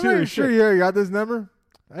 Expect I'm not serious sure shit. you got this number.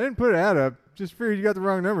 I didn't put an ad up. Just figured you got the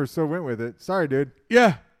wrong number, so went with it. Sorry, dude.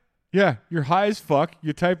 Yeah. You're high as fuck.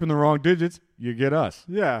 You type in the wrong digits. You get us.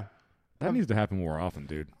 Yeah. That needs to happen more often,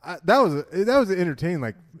 dude. That was entertaining.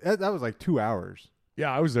 Like that was like 2 hours.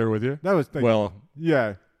 Yeah, I was there with you. That was like, Well,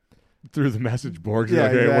 yeah. through the message board. Yeah,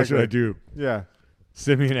 Like, hey, what should exactly. I do? Yeah.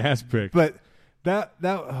 Send me an ass pic. But that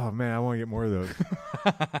oh man, I want to get more of those.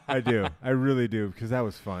 I do. I really do because that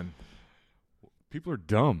was fun. People are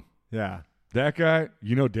dumb. Yeah. That guy,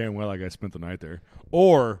 you know damn well that guy spent the night there.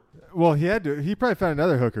 Or, Well, he probably found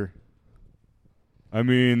another hooker. I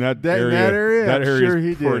mean, that That- area, that area, that I'm area sure is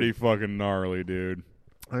he did. pretty fucking gnarly, dude.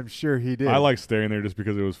 I'm sure he did. I like staying there just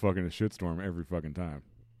because it was fucking a shitstorm every fucking time.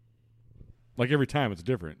 Like every time it's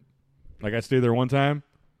different. Like I stayed there one time,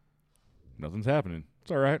 nothing's happening.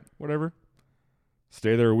 It's all right, whatever.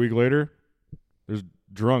 Stay there a week later, there's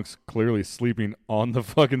drunks clearly sleeping on the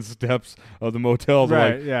fucking steps of the motel to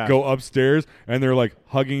Right, like yeah. go upstairs, and they're like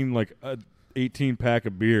hugging like a 18 pack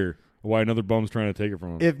of beer while another bum's trying to take it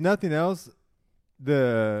from them. If nothing else,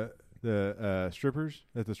 the strippers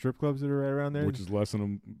at the strip clubs that are right around there, Which is less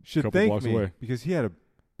than a should couple thank blocks me away. because he had a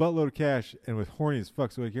buttload of cash and was horny as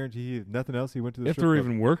fuck. So I guarantee he, if nothing else, he went to the If strip they're club.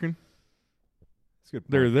 even working, That's a good.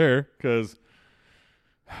 they're point. there because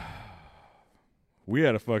we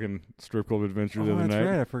had a fucking strip club adventure the Oh, other that's night,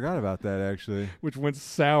 right. I forgot about that actually. which went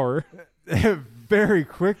sour. Very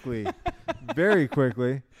quickly, very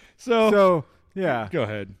quickly. So, So yeah, go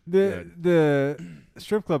ahead. Go ahead. the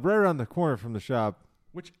strip club right around the corner from the shop.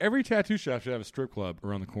 Which every tattoo shop should have a strip club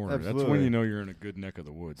around the corner. That's when Absolutely. you know you're in a good neck of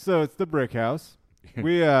the woods. So it's the Brick House.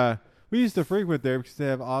 We used to frequent there because they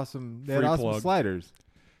have awesome. They had Free awesome plug. sliders.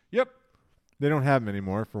 Yep. They don't have them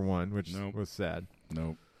anymore for one, which Nope. was sad.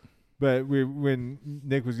 Nope. But when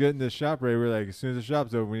Nick was getting this shop ready, we were like, as soon as the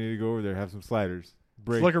shop's open, we need to go over there and have some sliders.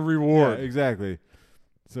 Break. It's like a reward. Yeah, exactly.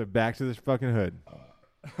 So back to the fucking hood.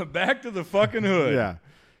 Back to the fucking hood. Yeah.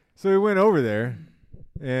 So we went over there,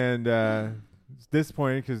 and it's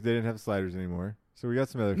disappointed because they didn't have sliders anymore. So we got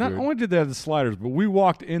some other Not food. only did they have the sliders, but we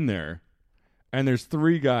walked in there, and there's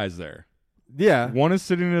 3 guys there. Yeah. One is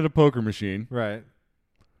sitting at a poker machine. Right.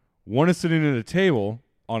 One is sitting at a table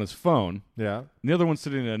on his phone. Yeah. And the other one's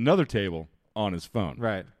sitting at another table on his phone.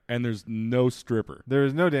 Right. And there's no stripper. There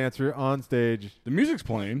was no dancer on stage. The music's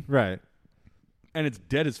playing, Right. and it's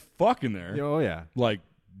dead as fuck in there. Oh yeah. Like,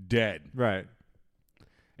 dead. Right.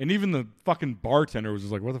 And even the fucking bartender was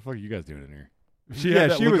just like, what the fuck are you guys doing in here? Yeah,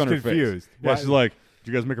 had that she look was on her face. confused. Yeah, Why- she's like,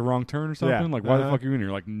 did you guys make a wrong turn or something? Yeah, Like, why the uh-huh. fuck are you in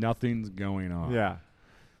here? Like, nothing's going on. Yeah.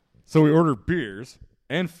 So we ordered beers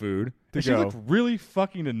and food. To And she go. looked really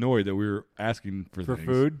fucking annoyed that we were asking for For things.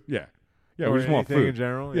 food? Yeah. Yeah, Or we just want anything food. in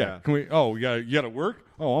general. Yeah. Can we? Oh, you got to work?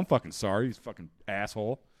 Oh, I'm fucking sorry. He's fucking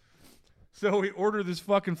asshole. So we ordered this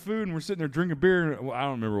fucking food, and we're sitting there drinking beer. And, well, I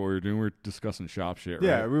don't remember what we were doing. We were discussing shop shit,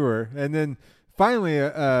 Yeah, right? we were. And then finally,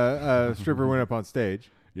 a stripper went up on stage,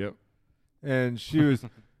 Yep. and she was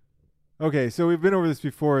okay. So we've been over this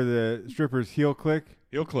before. The strippers heel click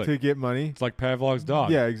He'll click. to get money. It's like Pavlov's dog.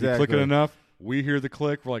 Yeah, You click exactly. it enough, we hear the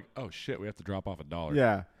click. We're like, oh, shit, we have to drop off $1.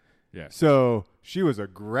 Yeah. Yeah. So she was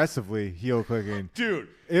aggressively heel clicking. Dude,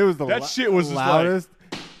 It was the That shit was just like- loudest.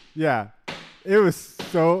 Yeah. It was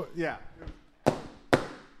so yeah.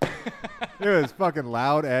 It was fucking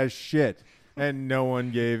loud as shit, and no one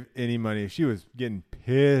gave any money. She was getting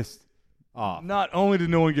pissed off. not only did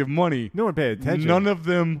no one give money, No one paid attention. none of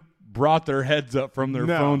them brought their heads up from their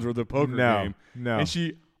No. phones or the poker No. game. No. And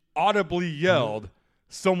she audibly yelled,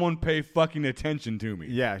 someone pay fucking attention to me.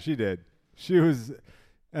 Yeah, she did. She was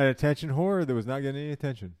an attention whore that was not getting any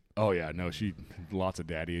attention. Oh, yeah. No, she lots of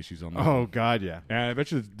daddy issues on that. Oh God, yeah. And I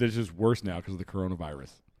bet you it's just worse now because of the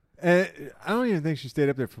coronavirus. And I don't even think she stayed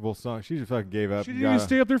up there for both songs. She just fucking gave up. She and didn't even got-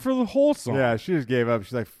 stay up there for the whole song. Yeah, she just gave up.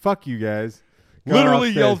 She's like, "Fuck you guys." Got Literally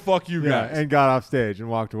off yelled, stage. fuck you Yeah, guys. and got off stage and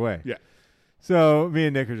walked away. Yeah. So me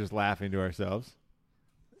and Nick are just laughing to ourselves,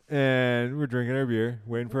 and we're drinking our beer,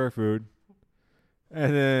 waiting for our food,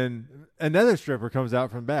 and then another stripper comes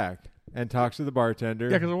out from back and talks to the bartender.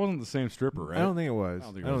 Yeah, because it wasn't the same stripper, right? I don't think it was. I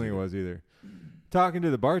I don't don't think think it it was was either. Talking to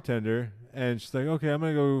the bartender, and she's like, "Okay, I'm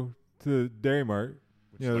gonna go to the Dairy Mart.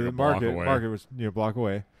 Which You is know, like the a block market. away. Market was a block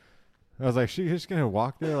away." I was like, "She's just gonna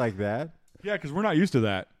walk there like that?" Yeah, because we're not used to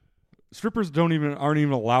that. Strippers aren't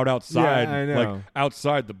even allowed outside. I know. Like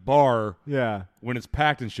outside the bar Yeah. when it's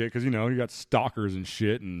packed and shit. Because you got stalkers and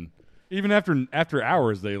shit, and even after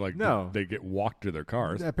hours they No. they get walked to their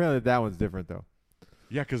cars. Apparently that one's different though.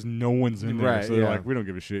 Yeah, because no one's in there, Right, so they're yeah. like, we don't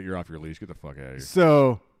give a shit. You're off your leash. Get the fuck out of here.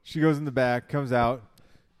 So she goes in the back, comes out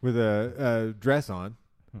with a dress on.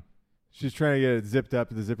 She's trying to get it zipped up.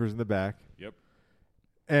 The zipper's in the back. Yep.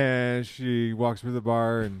 And she walks through the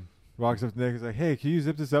bar and walks up to Nick and is like, "Hey, can you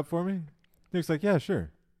zip this up for me?" Nick's like, "Yeah, sure.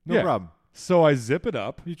 No Yeah. problem." So I zip it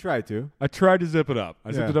up. You tried to. I tried to zip it up.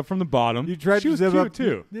 I zipped Yeah. it up from the bottom. You tried she to was zip cute up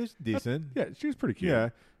too. It's decent. Yeah, she was pretty cute. Yeah.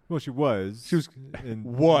 Well, she was. She was- And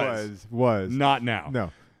Was. Was. Not now.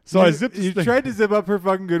 No. So I zipped. You tried to zip up her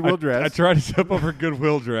fucking Goodwill dress. I tried to zip up her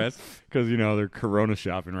Goodwill dress because they're Corona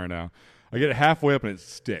shopping right now. I get it halfway up and it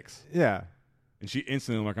sticks. Yeah. And she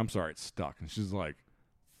instantly, I'm like, I'm sorry, it's stuck. And she's like,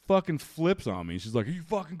 fucking flips on me. She's like, are you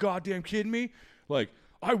fucking goddamn kidding me? Like,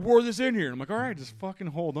 I wore this in here. And I'm like, all right, just fucking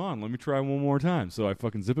hold on. Let me try one more time. So I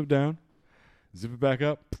fucking zip it down, zip it back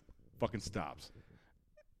up, fucking stops.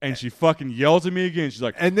 And she fucking yells at me again. She's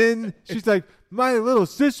like, and then she's like, my little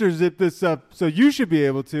sister zipped this up, so you should be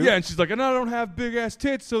able to. yeah. And she's like, and I don't have big ass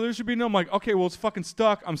tits, so there should be no. I'm like, okay, well, it's fucking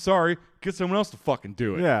stuck. I'm sorry. Get someone else to fucking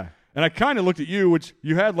do it. Yeah. And I kind of looked at you, which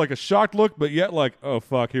you had like a shocked look, but yet like, oh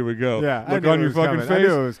fuck, here we go. Yeah. I Look knew on it your was fucking coming. face. I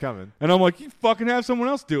knew it was coming. And I'm like, you fucking have someone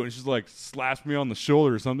else do it. And she's like, slaps me on the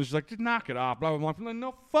shoulder or something. She's like, just knock it off. Blah, blah, blah. I'm like,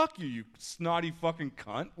 no, fuck you, you snotty fucking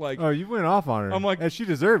cunt. Like, Oh, you went off on her. I'm like- and she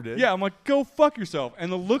deserved it. yeah, I'm like, go fuck yourself. And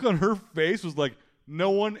the look on her face was like,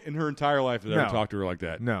 no one in her entire life has ever No. talked to her like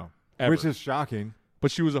that. No. Ever. Which is shocking. But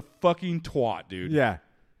she was a fucking twat, dude. Yeah.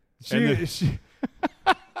 And She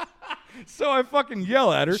So I fucking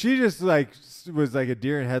yell at her. she just like was like a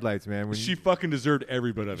deer in headlights, man. When She fucking deserved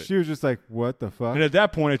every bit of it. she was just like, what the fuck? And at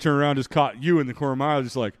that point, I turned around and just caught you in the corner of my eye,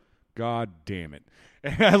 just like, God damn it.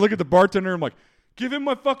 And I look at the bartender, I'm like, give him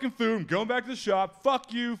my fucking food. I'm going back to the shop.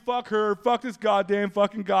 Fuck you. Fuck her. Fuck this goddamn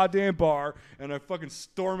bar. And I fucking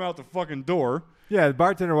storm out the fucking door. Yeah, the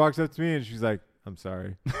bartender walks up to me and she's like, I'm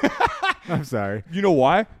sorry. I'm sorry. You know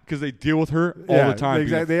why? Because they deal with her all Yeah, the time. being a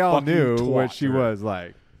Exactly. They all fucking knew twat what she to her. was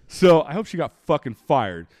like. So I hope she got fucking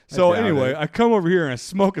fired. So doubt anyway, it. I come over here and I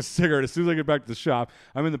smoke a cigarette as soon as I get back to the shop.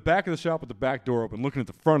 I'm in the back of the shop with the back door open, looking at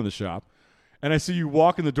the front of the shop. And I see you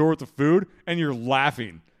walk in the door with the food and you're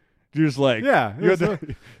laughing. You're just like, Yeah, you it got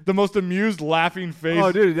was the most amused laughing face.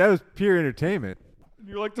 Oh, dude, that was pure entertainment.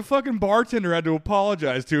 You're like, the fucking bartender had to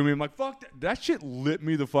apologize to me. I'm like, fuck, that shit lit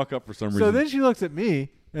me the fuck up for some reason. So then she looks at me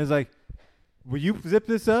and is like, will you zip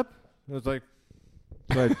this up? I was like,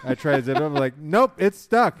 but I tried to zip it up. I'm like, nope, it's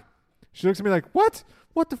stuck. She looks at me like, what?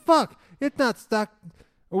 What the fuck? It's not stuck.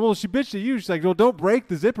 Well, she bitched at you. She's like, well, don't break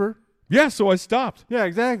the zipper. yeah, so I stopped. Yeah,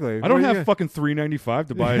 exactly. I don't What are you have fucking $3.95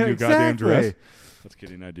 to buy a new goddamn dress. That's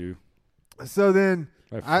kidding, I do. So then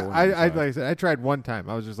I have I $4.95. like I said, I tried one time.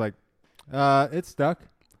 I was just like, it's stuck.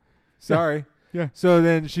 Sorry. Yeah. So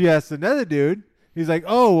then she asked another dude. He's like,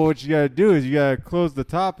 oh, well, what you got to do is you got to close the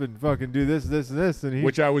top and fucking do this, this, and this. And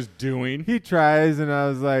Which I was doing. he tries, and I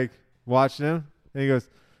was like watching him, and he goes,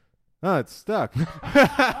 oh, it's stuck.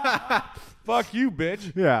 Fuck you,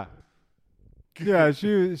 bitch. Yeah. Yeah, she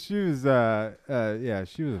was she was a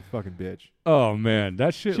fucking bitch. Oh, man.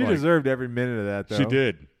 That shit, She like, deserved every minute of that, though. she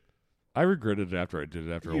did. I regretted it after I did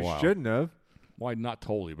it after a You while. shouldn't have. Why not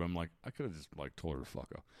totally, but I'm like, I could have just like told her to fuck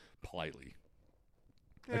up politely.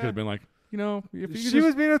 I Yeah. could have been like, if you could She just,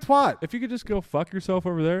 was being a twat. if you could just go fuck yourself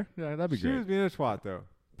over there, yeah, that'd be She great. was being a twat, though.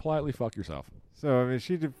 Politely fuck yourself. So, I mean,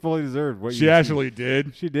 she fully deserved what She actually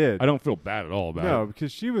did. She did. I don't feel bad at all about No, it.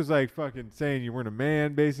 because she was like fucking saying you weren't a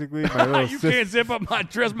man, basically. My little You sis- can't zip up my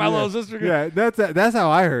dress, my Yeah. little sister. Yeah, that's how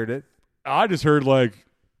I heard it. I just heard like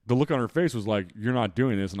the look on her face was like, "You're not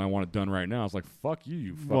doing this, and I want it done right now." I was like, "Fuck you,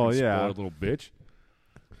 you fucking Well, yeah. spoiled little bitch."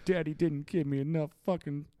 Daddy didn't give me enough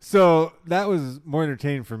fucking. So that was more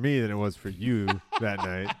entertaining for me than it was for you that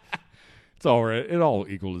night. It's all right. It all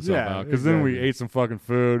equaled itself Yeah, out because then we exactly. ate some fucking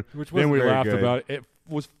food. Which then wasn't we very laughed good. about it. It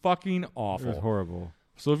was fucking It awful. was horrible.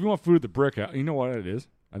 So if you want food at the brick house, you know what it is?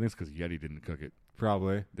 I think it's because Yeti didn't cook it.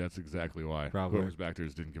 Probably. That's exactly why. Probably. Whoever's back there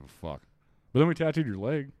just didn't give a fuck. But then we tattooed your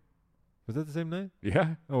leg. Was that the same night?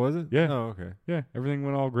 Yeah, Oh, was it? Yeah. Oh, okay. yeah. Everything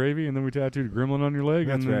went all gravy, and then we tattooed a gremlin on your leg.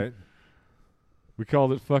 That's and then right. We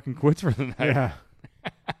called it fucking quits for the night. Yeah.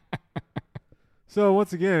 So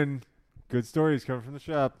once again, good stories coming from the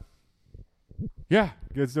shop. Yeah.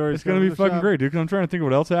 Good stories. It's gonna coming be from the fucking shop. great, dude. 'Cause I'm trying to think of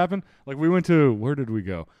what else happened. Like we went to where did we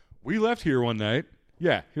go? We left here one night.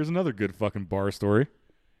 Yeah, here's another good fucking bar story.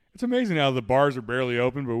 It's amazing how the bars are barely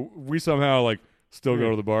open, but we somehow like still go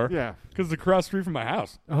to the bar Yeah. because it's across the street from my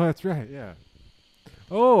house. Oh, that's right. Yeah.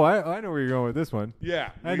 Oh, I know where you're going with this one. Yeah,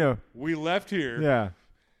 I know. We left here. Yeah.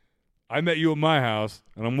 I met you at my house,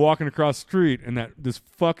 and I'm walking across the street, and this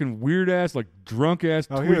fucking weird ass, like drunk ass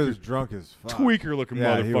Oh, he was drunk as fuck. tweaker looking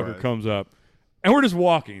Yeah, he motherfucker was. comes up, and we're just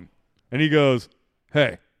walking, and he goes,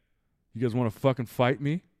 "Hey, you guys want to fucking fight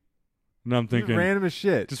me?" And I'm He was thinking, random as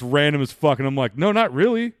shit. just random as fuck, and I'm like, "No, not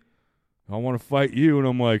really. I want to fight you." And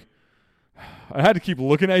I'm like, I had to keep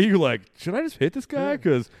looking at you, like, should I just hit this guy?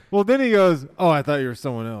 Because Well, then he goes, "Oh, I thought you were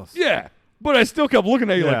someone else." yeah, but I still kept looking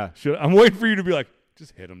at you, Yeah. like, I'm waiting for you to be like,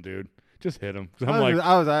 just hit him, dude. Just hit him. 'Cause I'm like,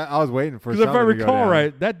 I was waiting for. because if I something to go recall down.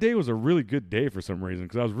 right, that day was a really good day for some reason.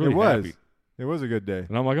 Because I was really it was. happy, It was a good day.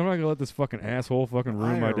 and I'm like, I'm not gonna let this fucking asshole fucking I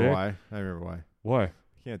ruin my remember day. why. I remember why. Why?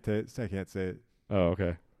 I can't say it. Oh,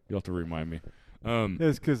 okay. You'll have to remind me.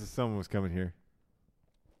 It's because someone was coming here.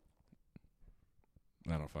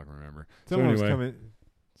 I don't fucking remember. Someone was anyway. coming.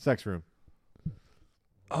 Sex room.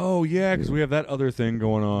 Oh, yeah, because we have that other thing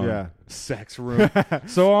going on. Yeah. Sex room.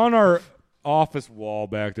 So on our office wall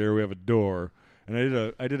back there, we have a door, and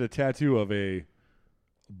I did a tattoo of a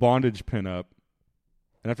bondage pinup,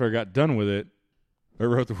 and after I got done with it, I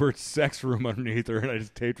wrote the word sex room underneath her, and I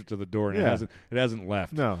just taped it to the door, and Yeah. it hasn't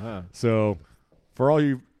left. No, huh? So for all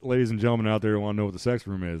you ladies and gentlemen out there who want to know what the sex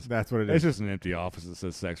room is, That's what it it's is. just an empty office that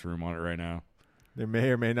says sex room on it right now. There may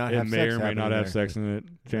or may not It have may sex or may happening not have there. sex in it.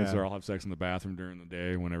 Chances Yeah. are I'll have sex in the bathroom during the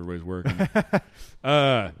day when everybody's working.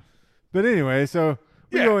 But anyway, so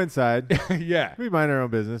we Yeah. go inside. Yeah. We mind our own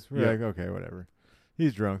business. We're Yeah. like, okay, whatever.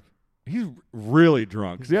 He's drunk. He's really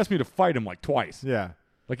drunk because he asked me to fight him like twice. Yeah.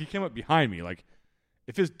 Like he came up behind me. Like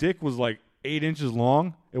if his dick was like 8 inches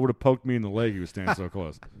long, it would have poked me in the leg. He was standing so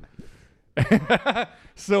close.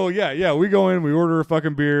 So yeah, we go in, we order a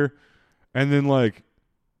fucking beer, and then like,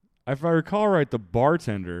 if I recall right, the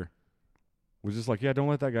bartender was just like, "Yeah, don't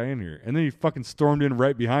let that guy in here," and then he fucking stormed in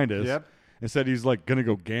right behind us Yep. and said he's like gonna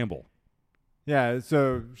go gamble. Yeah.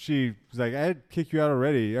 So she was like, I had kicked you out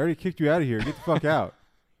already. I already kicked you out of here. Get the fuck out.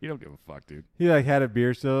 You don't give a fuck, dude. He like had a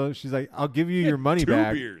beer still. She's like, I'll give you He your had money 2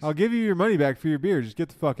 back. beers. I'll give you your money back for your beer. Just get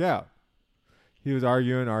the fuck out. He was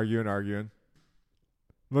arguing.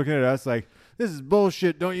 Looking at us like, this is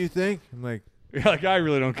bullshit, don't you think? I'm like, Yeah, like I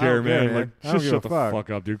really don't I care, don't care, man. man. Like I don't just give shut a the fuck. fuck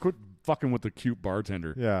up, dude. Quit fucking with the cute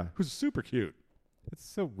bartender yeah. who's super cute It's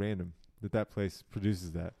so random that place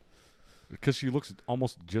produces that. because she looks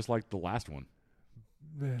almost just like the last one.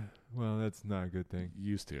 Well, that's not a good thing.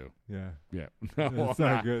 Used to. Yeah. Yeah. That's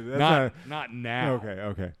not good. That's Not now.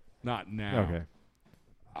 Okay. Not now. Okay.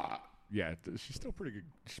 Yeah, she's still pretty good.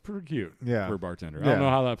 She's pretty cute Yeah. for a bartender. I Yeah. don't know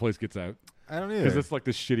how that place gets out I don't because either. it's like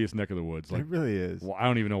the shittiest neck of the woods. Like, It really is. well, I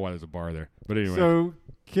don't even know why there's a bar there. But anyway. So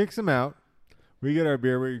kicks him out. We get our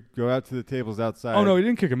beer. We go out to the tables outside. Oh no, he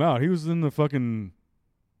didn't kick him out. He was in the fucking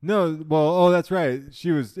No, well, that's right.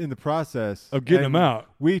 She was in the process of getting him and out.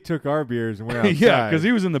 We took our beers and went outside. Yeah, because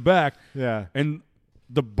he was in the back, yeah, and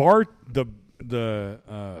the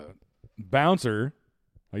bouncer.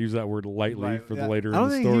 I use that word lightly Right, for yeah. the later I don't in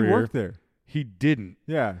the think story. he worked there. He didn't.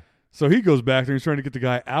 Yeah, So he goes back there. He's trying to get the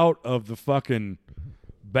guy out of the fucking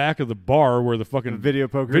back of the bar where the fucking video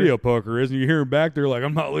poker. is, and you hear him back there like,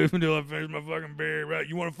 "I'm not leaving until I finish my fucking beer." Right?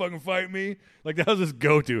 You want to fucking fight me? Like that was his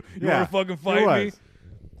go-to. You Yeah, want to fucking it fight me? was.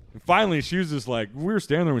 And finally, she was just like, we were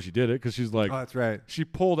standing there when she did it because she's like, Oh, that's right. she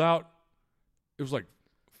pulled out. It was like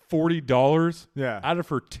 $40 Yeah. out of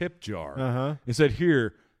her tip jar Uh-huh. and said,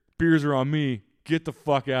 "Here, beers are on me. Get the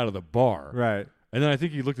fuck out of the bar." Right. And then I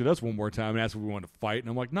think he looked at us one more time and asked if we wanted to fight. And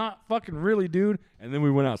I'm like, not fucking really, dude. And then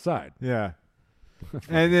we went outside. Yeah.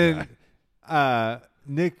 And then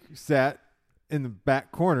Nick sat in the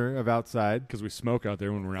back corner of outside, Because we smoke out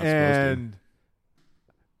there when we're not supposed to. and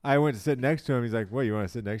I went to sit next to him. He's like, "What? You want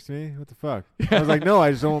to sit next to me? What the fuck?" I was like, "No, I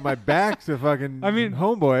just don't want my back to fucking I mean-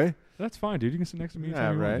 homeboy." That's fine, dude. You can sit next to me. Yeah,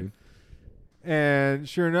 anytime you want, right. dude. And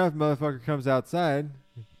sure enough, motherfucker comes outside,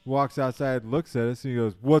 walks outside, looks at us, and he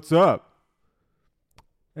goes, "What's up?"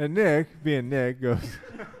 And Nick, being Nick, goes,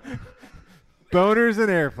 "Boners and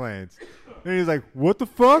airplanes." And he's like, "What the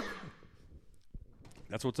fuck?"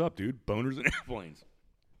 That's what's up, dude. Boners and airplanes.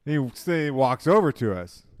 And he walks over to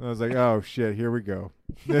us. I was like, "Oh shit, here we go.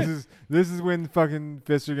 This is when fucking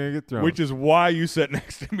fists are gonna get thrown." Which is why you sat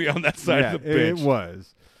next to me on that side yeah, of the bench. it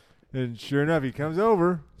was. And sure enough, he comes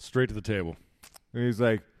over Straight to the table. and he's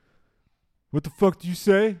like, "What the fuck do you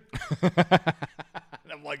say?"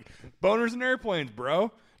 And I'm like, boners and airplanes, bro.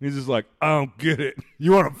 And he's just like, I don't get it.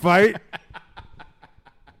 You want to fight?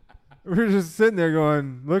 We're just sitting there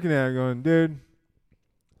looking at him, going, "Dude,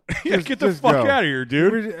 Yeah, Just- get the just fuck go. out of here,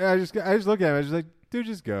 dude. I just look at him. I was just like, "Dude,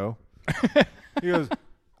 just go." He goes,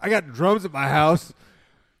 "I got drums at my house.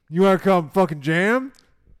 You want to come fucking jam?"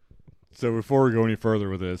 So before we go any further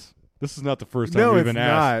with this is not the first time No, we've it's been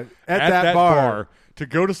asked not. At that bar. to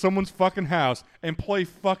go to someone's fucking house and play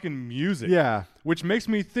fucking music. Yeah. Which makes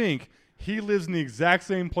me think he lives in the exact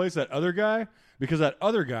same place that other guy, because that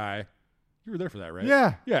other guy, you were there for that, right?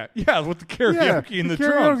 Yeah. Yeah, with the karaoke and the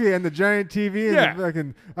karaoke drums. and the giant TV and Yeah. the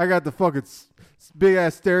fucking. I got the fucking big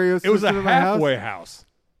ass stereo. It was a system in my house. halfway house.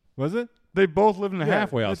 Was it? They both lived in a Yeah,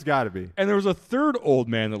 halfway house. It's got to be. And there was a third old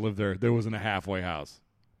man that lived there that was in a halfway house.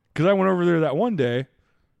 Because I went over there that one day,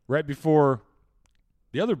 right before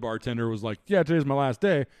the other bartender was like, "Yeah, today's my last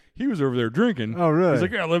day." He was over there drinking. Oh, really? He's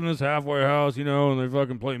like, "Yeah, I live in this halfway house, and they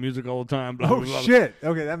fucking play music all the time." Blah, Oh blah, blah. shit.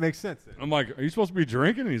 Okay, that makes sense. Then. I'm like, "Are you supposed to be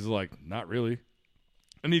drinking?" And he's like, "Not really."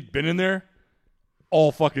 And he'd been in there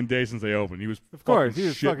all fucking day since they opened. He was Of course, fucking he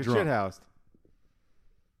was shit fucking drunk. shithoused.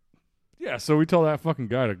 Yeah, so we tell that fucking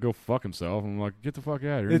guy to go fuck himself. I'm like, get the fuck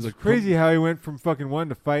out of here. It's He's like, crazy how he went from fucking wanting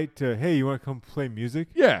to fight to, hey, you want to come play music?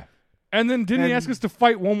 Yeah. And then didn't he And ask us to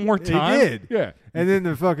fight one more he time? did. Yeah. And then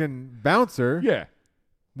the fucking bouncer, Yeah.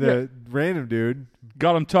 the random dude,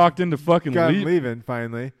 Got him talked into fucking got him leave. leaving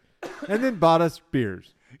finally, and then bought us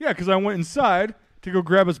beers. Yeah, because I went inside to go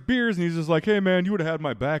grab us beers, and he's just like, hey, man, you would have had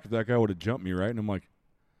my back if that guy would have jumped me, right? And I'm like,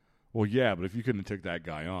 well, yeah, but if you couldn't have took that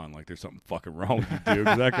guy on, like, there's something fucking wrong with you, dude,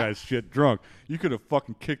 because that guy's shit drunk. You could have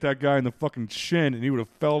fucking kicked that guy in the fucking shin, and he would have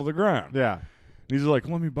fell to the ground. Yeah. And he's like,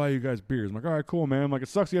 let me buy you guys beers. I'm like, all right, cool, man. I'm like, it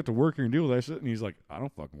sucks you have to work here and deal with that shit. And he's like, I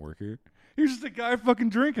don't fucking work here. He was just a guy fucking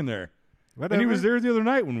drinking there. Whatever. And he was there the other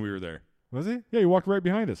night when we were there. Was he? Yeah, he walked right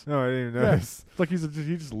behind us. No, I didn't even Yeah. notice. It's like he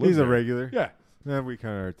just lives He's a there. regular. Yeah. Yeah, we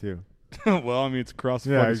kind of are too. Well, I mean, it's across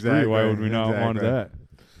the Yeah, fucking street. Why exactly. would we not want Exactly. that?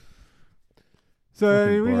 So I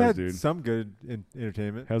Fucking mean, we bars, had dude. some good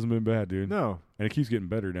entertainment. Hasn't been bad, dude. No, And it keeps getting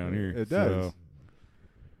better down here. it does. So,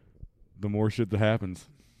 the more shit that happens.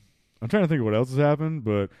 I'm trying to think of what else has happened,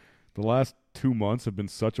 but the last 2 months have been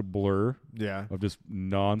such a blur Yeah. of just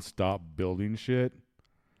nonstop building shit.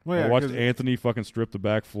 Well, yeah, I watched 'cause Anthony fucking strip the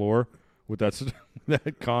back floor with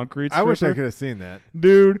that concrete I wish I stripper. could have seen that.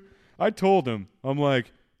 Dude, I told him, I'm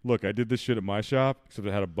like, look, I did this shit at my shop, except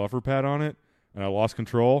it had a buffer pad on it, and I lost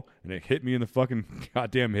control, and it hit me in the fucking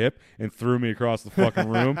goddamn hip and threw me across the fucking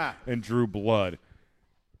room and drew blood.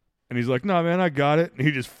 And he's like, nah, man, I got it. And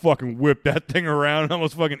he just fucking whipped that thing around and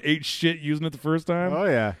almost fucking ate shit using it the first time. Oh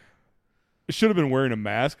yeah. I should have been wearing a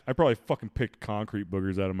mask. I probably fucking picked concrete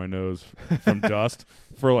boogers out of my nose from dust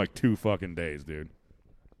for like 2 fucking days, dude.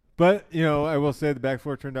 But you know, I will say the back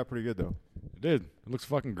floor turned out pretty good though. It did. It looks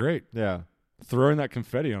fucking great. Yeah. Throwing that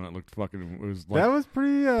confetti on it looked fucking, it was like That was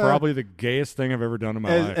pretty. probably the gayest thing I've ever done in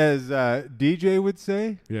my life. as DJ would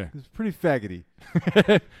say, Yeah. it was pretty faggoty.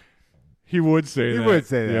 He would say He that. would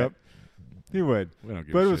say that. Yep. He would. We don't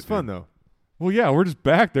give But a it was shit, fun dude. though. Well, yeah, we're just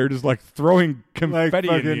back there just like throwing confetti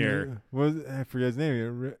like in fucking, the air. I forget his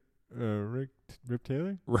name. Rip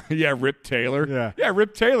Taylor? Yeah, Rip Taylor. Yeah. Yeah,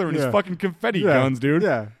 Rip Taylor and his Yeah. fucking confetti Yeah. guns, dude.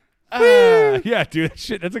 Yeah. Yeah, dude.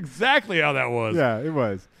 Shit, that's exactly how that was. Yeah, it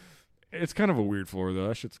was. It's kind of a weird floor, though.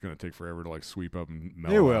 That shit's going to take forever to like sweep up and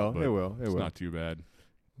mellow It out, will. but It will. It It's will. not too bad.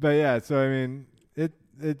 But yeah, so I mean,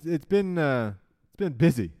 it's been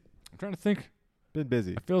busy. I'm trying to think. Been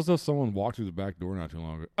busy. I feel as though someone walked through the back door not too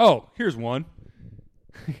long ago. Oh, here's one.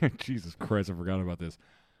 Jesus Christ, I forgot about this.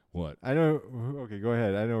 What? I know. Okay, go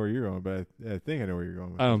ahead. I know where you're going, but I think I know where you're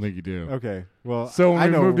going. With I don't think you do. this. Okay. Well, So when I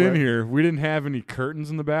we know moved in where- here, we didn't have any curtains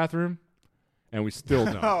in the bathroom, and we still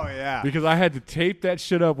don't. Oh yeah. Because I had to tape that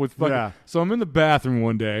shit up with fucking. Yeah. So I'm in the bathroom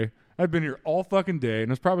one day. I've been here all fucking day,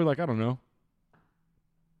 and it's probably like, I don't know,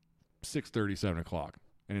 6:30, 7 o'clock.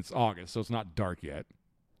 And it's August, so it's not dark yet.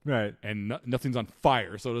 Right. And nothing's on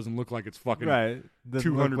fire, so it doesn't look like it's fucking Right.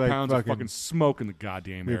 Doesn't look 200 like pounds of fucking smoke in the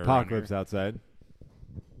goddamn the air. around apocalypse here. outside.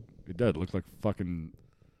 It did. It looked like fucking.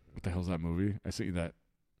 What the hell's that movie? I sent you that.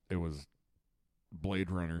 It was Blade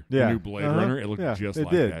Runner. Yeah. The new Blade Uh-huh. Runner. It looked Yeah, just it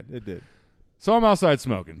like did. that. It did. So I'm outside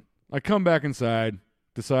smoking. I come back inside,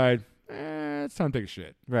 decide, it's time to take a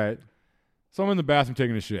shit. Right. So I'm in the bathroom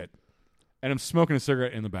taking a shit. And I'm smoking a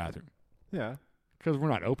cigarette in the bathroom. Yeah. Because we're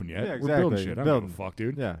not open yet. Yeah, We're building exactly. shit. I don't Building. give a fuck,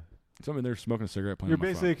 dude. Yeah. So I'm in there smoking a cigarette playing You're on my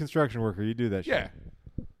basically phone. a construction worker. You do that shit.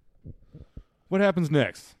 Yeah. What happens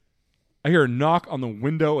next? I hear a knock on the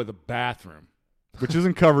window of the bathroom, which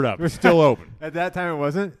isn't covered up. It's still open. At that time, it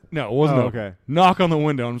wasn't. No, it wasn't Oh, open. okay. Knock on the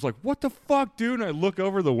window. And I was like, what the fuck, dude? And I look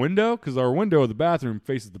over the window because our window of the bathroom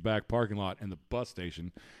faces the back parking lot and the bus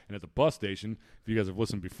station. And at the bus station, if you guys have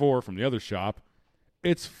listened before from the other shop,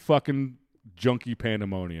 it's fucking junkie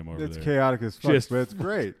pandemonium over It's there. chaotic as fuck, Just but it's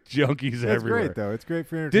great. Junkies It's everywhere. great though. It's great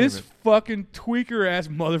for entertainment. This fucking tweaker ass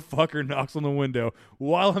motherfucker knocks on the window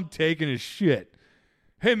while I'm taking a shit.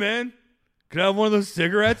 Hey man, can I have one of those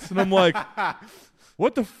cigarettes? And I'm like,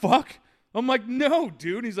 what the fuck? I'm like, no,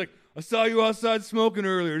 dude. He's like, I saw you outside smoking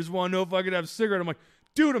earlier. Just want to know if I could have a cigarette. I'm like,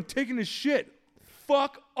 dude, I'm taking a shit.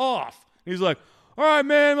 Fuck off. And he's like, all right,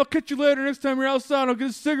 man, I'll catch you later. Next time you're outside, I'll get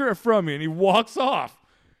a cigarette from you. And he walks off.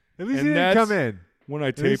 At least and he didn't that's come in. When I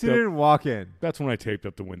At least taped he up, didn't walk in. that's when I taped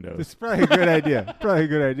up the windows. It's probably a good idea. Probably a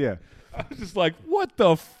good idea. I was just like, what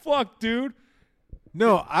the fuck, dude?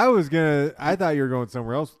 No, I thought you were going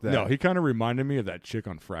somewhere else with that. No, he kind of reminded me of that chick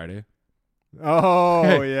on Friday. Oh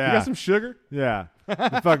Hey, yeah. You got some sugar? Yeah.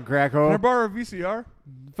 The fucking crack Can I hole. borrow a VCR?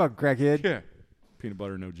 Fucking crackhead. Yeah. Peanut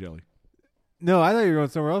butter, no jelly. No, I thought you were going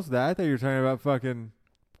somewhere else with that. I thought you were talking about fucking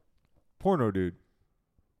porno dude.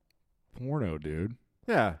 Porno, dude.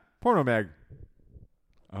 Yeah. Porno mag.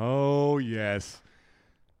 Oh, yes.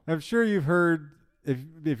 I'm sure you've heard if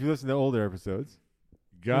you listen to older episodes.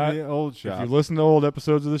 Got the old shop. If you listen to old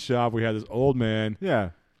episodes of the shop, we had this old man.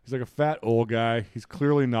 Yeah. He's like a fat old guy. He's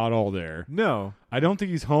clearly not all there. No. I don't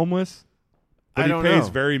think he's homeless. But I don't he pays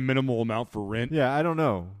know. very minimal amount for rent. Yeah, I don't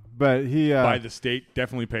know, but he By the state,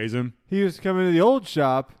 definitely pays him. he was coming to the old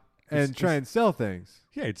shop and He's- try and sell things.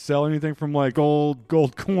 Yeah, he'd sell anything from like Gold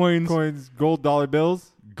coins, gold dollar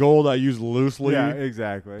bills. gold I use loosely, Yeah,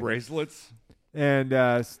 exactly. bracelets. And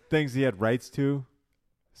things he had rights to,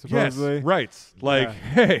 supposedly. Yes, rights. Like, Yeah.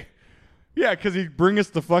 hey, yeah, because he'd bring us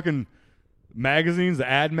the fucking magazines, the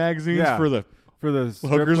ad magazines Yeah. for the For the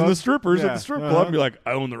strip hookers and club. the strippers Yeah. at the strip Uh-huh. club. And be like,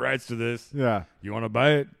 I own the rights to this. Yeah. You want to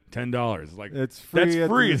buy it? $10. Like, It's free. that's at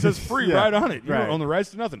free. the- It says free Yeah, right on it. You right. don't own the rights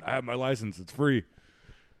to nothing. I have my license. It's free.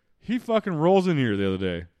 He fucking rolls in here the other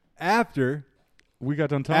day. After We got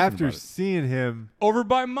done talking about it. seeing him Over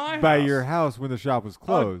by my by house. your house when the shop was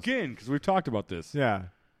closed. Again, because we've talked about this. Yeah.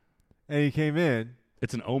 And he came in.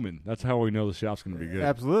 It's an omen. That's how we know the shop's going to be good.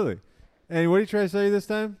 Absolutely. And what did he try to sell you this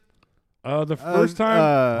time? The first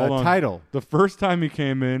time, hold a on. title. The first time he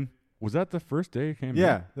came in, was that the first day he came in?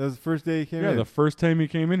 Yeah, that was the first day he came in. The first time he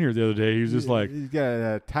came in here the other day, he was just like, he's got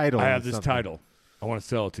a title. I or have this something. title. I want to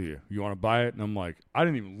sell it to you. You want to buy it? And I'm like, I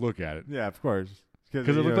didn't even look at it. Yeah, of course.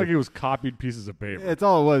 Because it looked like it was copied pieces of paper. It's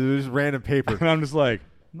all it was. It was just random paper. And I'm just like,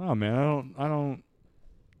 no, man,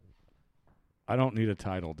 I don't need a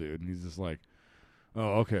title, dude. And he's just like,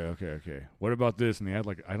 oh, okay. What about this? And he had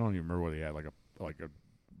like, I don't even remember what he had, like a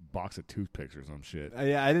box of toothpicks or some shit.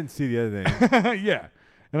 Yeah, I didn't see the other thing. Yeah.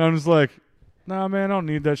 And I'm just like, nah, man, I don't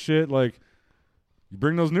need that shit. Like, you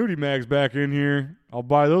bring those nudie mags back in here, I'll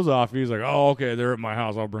buy those off you. He's like, oh, okay, they're at my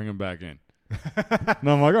house. I'll bring them back in. And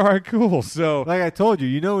I'm like, all right, cool. So Like I told you,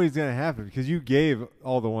 you know what's going to happen because you gave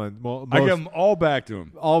all the ones. Well, I most, gave them all back to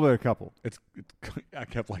him. all but a couple. I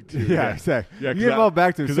kept like two. Yeah, exactly. Yeah, you gave them all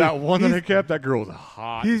back to him. Because So that one that I he's- kept, that girl was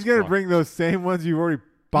hot. He's as going to fuck. bring those same ones you've already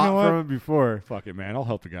bought what? from him before. Fuck it, man. I'll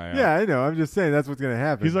help the guy out. Yeah, I know. I'm just saying that's what's going to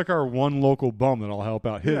happen. He's like our one local bum that I'll help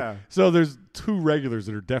out. Yeah. So there's two regulars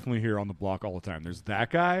that are definitely here on the block all the time. There's that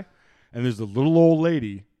guy, and there's the little old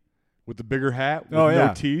lady with the bigger hat with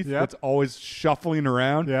no teeth that's always shuffling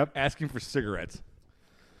around asking for cigarettes.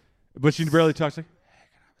 But she barely talks. Like,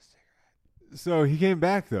 So he came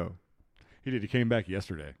back, though. he did. He came back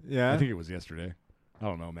yesterday. Yeah? I think it was yesterday. I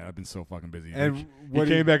don't know, man. I've been so fucking busy. And he what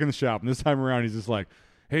came back in the shop, and this time around, he's just like,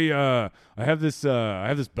 "Hey, I have this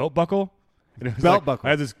belt buckle. And it was Belt like, buckle. I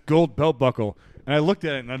had this gold belt buckle, and I looked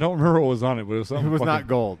at it, and I don't remember what was on it, but it was something. It was fucking- not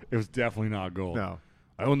gold. It was definitely not gold. No.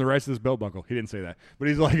 I own the rights to this belt buckle. He didn't say that, but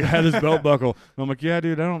he's like, I had this belt buckle. And I'm like, yeah,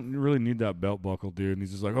 dude, I don't really need that belt buckle, dude. And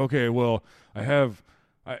he's just like, okay, well,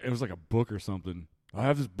 it was like a book or something. I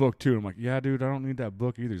have this book too. And I'm like, yeah, dude, I don't need that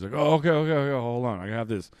book either. He's like, oh, okay, hold on, I have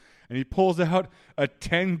this. And he pulls out a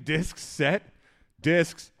 10-disc set,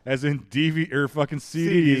 discs as in DVD or fucking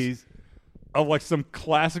CDs of like some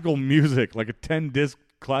classical music, like a 10-disc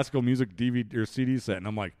classical music DVD or CD set. And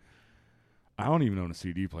I'm like, I don't even own a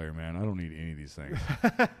CD player, man. I don't need any of these things.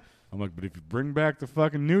 I'm like, but if you bring back the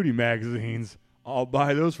fucking nudie magazines, I'll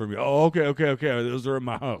buy those from you. Oh, okay. Those are at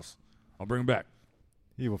my house. I'll bring them back.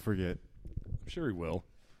 He will forget. I'm sure he will.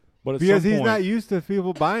 But at Because some he's point, not used to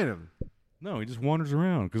people buying them. no, he just wanders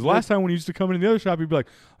around. Because last time when he used to come into the other shop, he'd be like,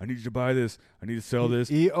 I need you to buy this. I need to sell this.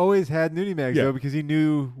 He always had nudie mags, Yeah. though, because he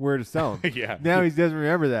knew where to sell them. Yeah. Now he doesn't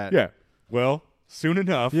remember that. Yeah. Well, soon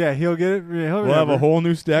enough, Yeah, he'll get it. He'll we'll have a whole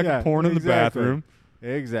new stack Yeah, of porn in the exactly. bathroom.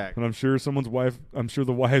 Exactly. And I'm sure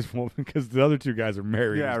the wives won't, because the other two guys are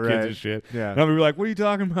married Yeah, with kids right. and shit. Yeah. And I'm going to be like, what are you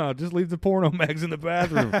talking about? Just leave the porno mags in the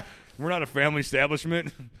bathroom. We're not a family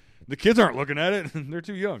establishment. The kids aren't looking at it. They're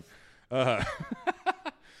too young.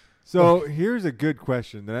 So here's a good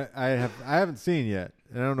question that I haven't seen yet,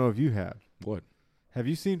 and I don't know if you have. What? Have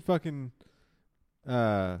you seen fucking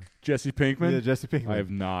Jesse Pinkman? yeah, Jesse Pinkman? I have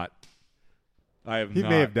not. He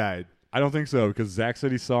may have died. I don't think so, because Zach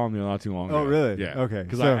said he saw him not too long ago. Oh, really? Yeah. Okay.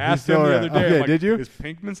 Because So I he's asked still him the around. other day, Okay, I'm like, did you? is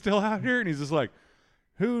Pinkman still out here? And he's just like,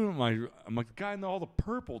 who am I? I'm like, the guy in all the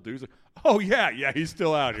purple dudes. Like, oh, yeah, he's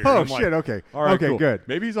still out here. Oh I'm shit. Like, Okay. all right, okay. cool. Good.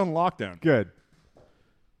 Maybe he's on lockdown. Good.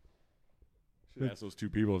 Should ask those two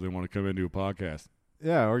people if they want to come into a podcast.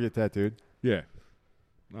 Yeah, or get tattooed. Yeah.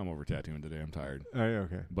 I'm over tattooing today. I'm tired. Oh, yeah,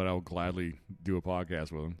 okay. But I will gladly do a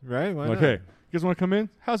podcast with him. Right? Why Like, not? hey, you guys want to come in?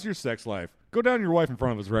 How's your sex life? Go down to your wife in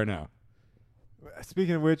front of us right now.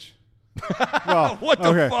 Speaking of which, well, What the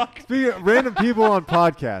okay. fuck? Speaking of random people on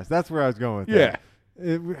podcasts, that's where I was going with Yeah.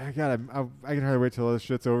 that. I can hardly wait till this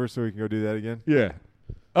shit's over so we can go do that again. Yeah.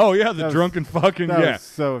 Oh, yeah, the That was- drunken fucking, That yeah.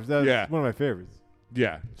 was that was Yeah. one of my favorites.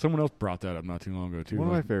 Yeah. Someone else brought that up not too long ago, too. One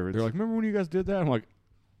of Like, my favorites. They're like, remember when you guys did that? I'm like,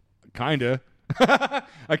 kinda.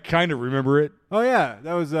 I kind of remember it. Oh yeah,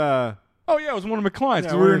 that was Oh yeah, it was one of my clients.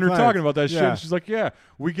 Yeah, we one were of in your there clients. talking about that shit. Yeah. And she's like, "Yeah,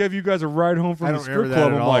 we gave you guys a ride home I from the don't strip remember that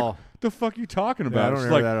club." at I'm like, all. "The fuck you talking Yeah, about?" I don't She's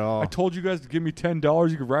remember like, that at all. "I told you guys to give me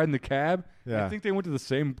 $10. You could ride in the cab." Yeah. I think they went to the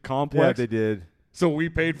same yeah, complex, they did. so we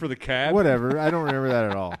paid for the cab. Whatever. I don't remember that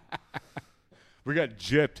at all. We got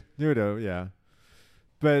gypped. Yeah.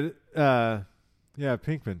 But yeah,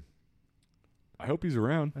 Pinkman. I hope he's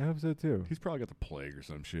around. I hope so too. He's probably got the plague or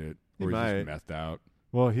some shit, He or he's might. just methed out.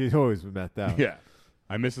 Well, he's always been methed out. Yeah,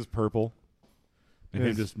 I miss his purple. And him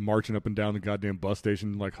Yes. just marching up and down the goddamn bus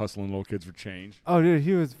station, like hustling little kids for change. Oh, dude,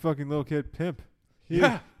 he was a fucking little kid pimp.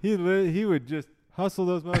 Yeah. He would just hustle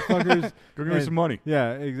those motherfuckers. Go give me and- some money.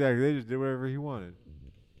 Yeah, exactly. They just did whatever he wanted.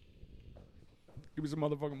 Give me some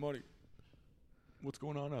motherfucking money. What's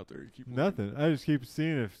going on out there? You keep Nothing. I just keep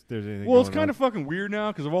seeing if there's anything. Well, it's going kind on. of fucking weird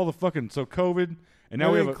now because of all the fucking COVID, and now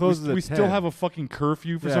Everything we closes at still 10. have a fucking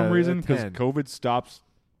curfew for Yeah, some reason at because 10. COVID stops.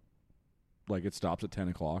 Like it stops at 10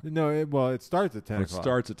 o'clock. No, it starts at 10 It o'clock.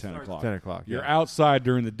 starts at 10 o'clock. 10 o'clock. You're yeah. outside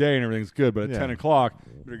during the day and everything's good, but at Yeah. 10 o'clock,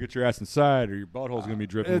 you better get your ass inside or your butthole's gonna be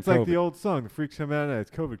dripping. It's with like the COVID. old song, "The freaks come out at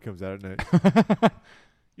night." COVID comes out at night.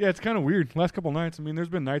 Yeah, it's kind of weird. Last couple nights, I mean, there's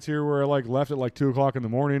been nights here where I like left at like 2 o'clock in the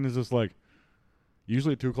morning. It's just like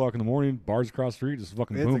usually at 2 o'clock in the morning, bars across the street just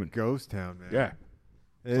fucking It's a booming. ghost town, man.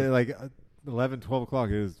 Yeah, Like 11, 12 o'clock,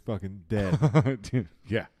 it is fucking dead. dude,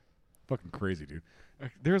 yeah, fucking crazy, dude.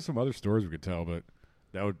 There's some other stories we could tell, but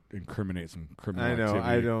that would incriminate some criminal I know. activity.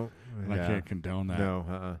 I don't. And yeah. I can't condone that.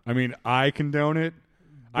 No. I mean, I condone it.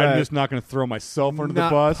 But I'm just not going to throw myself under the Not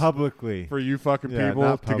bus publicly. for you fucking Yeah, people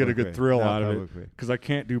not to get a good publicly. thrill Not out of it. publicly. Because I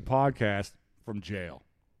can't do podcasts from jail.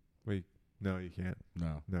 Wait, no, you can't.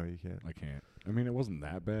 No, No, you can't. I can't. I mean, it wasn't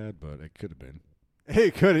that bad, but it could have been.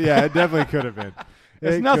 It could. Yeah, it definitely could have been.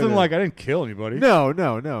 It's It nothing could've. like I didn't kill anybody. No.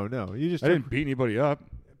 You just I didn't beat anybody up.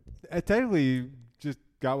 technically you just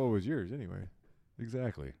got what was yours anyway.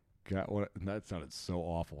 Exactly. Got what? That sounded so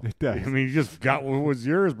awful. It does. I mean, you just got what was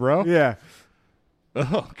yours, bro. Yeah,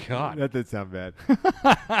 Oh God. that did sound bad.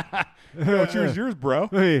 What's yours, bro?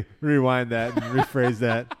 Let me rewind that and rephrase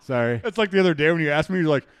that. Sorry. It's like the other day when you asked me, you're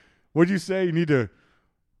like, "What'd you say? You need to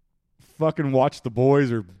fucking watch The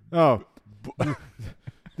Boys or Oh,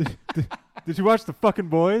 did you watch the fucking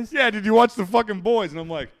boys? yeah? Did you watch The fucking Boys?" And I'm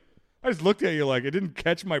like, I just looked at you like it didn't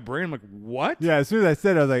catch my brain. I'm like, what? Yeah. As soon as I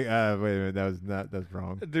said it, I was like, wait a minute, that's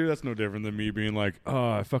wrong. Dude, that's no different than me being like,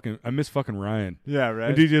 oh, I miss fucking Ryan. Yeah, right.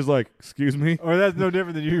 And DJ's like, excuse me? Or that's no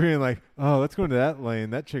different than you being like, oh, let's go into that lane.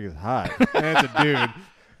 That chick is hot. And it's a dude.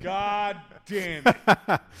 God damn it.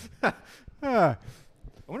 Ah, I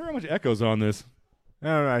wonder how much echoes on this. I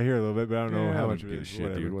don't know. I hear a little bit, but I don't know Yeah, how I much don't of it give a is. shit,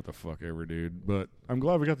 Whatever. dude. What the fuck ever, dude. But I'm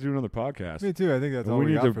glad we got to do another podcast. Me too. I think that's all we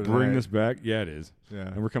we need got to for bring tonight. this back. Yeah, it is. Yeah.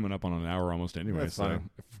 And we're coming up on an hour almost anyway. That's so fine.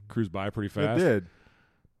 it cruised by pretty It fast. did.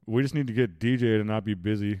 We just need to get DJ to not be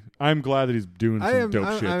busy. I'm glad that he's doing some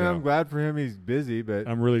dope shit, though. I'm glad for him. He's busy, but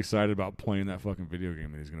I'm really excited about playing that fucking video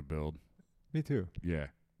game that he's going to build. me too. Yeah.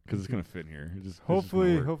 Because it's going to fit in here. It's just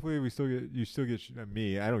Hopefully, we still get you still get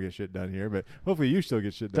me. I don't get shit done here, but hopefully you still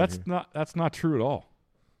get shit done. That's not true at all.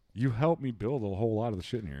 You helped me build a whole lot of the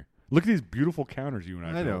shit in here. Look at these beautiful counters you and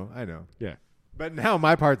I built. I know. Yeah. But now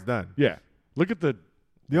my part's done. Yeah. Look at the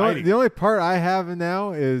The only part I have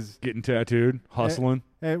now is getting tattooed, hustling,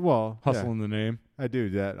 yeah, hustling the name, I do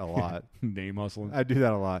that a lot. name hustling. I do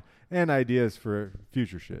that a lot, and ideas for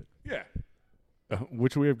future shit. Yeah.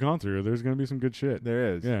 Which we have gone through. There's going to be some good shit.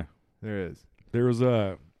 There is. Yeah. There is. There was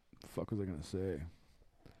a fuck was I going to say?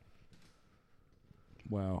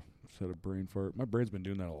 Wow. Just had a brain fart. My brain's been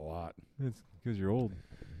doing that a lot. It's because you're old.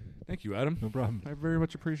 Thank you, Adam. No problem. I very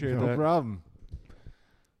much appreciate No that. problem.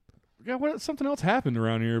 Yeah, something else happened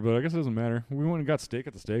around here, but I guess it doesn't matter. We went and got steak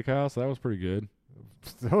at the steakhouse. That was pretty good.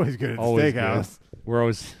 It's always good at the Always steakhouse. We're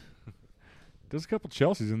always there's a couple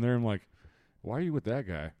Chelseas in there. I'm like, why are you with that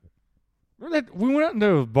guy? We went out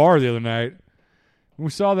into a bar the other night. And we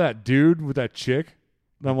saw that dude with that chick.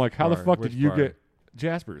 And I'm like, how the Bar? fuck Which did you bar? get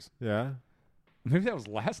Jasper's? Yeah, Maybe that was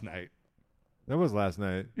last night. that was last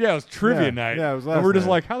night. Yeah, it was trivia Yeah, night. yeah, it was And last we're just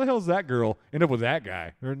night. like, how the hell does that girl end up with that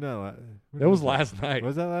guy? Or no, That was last night.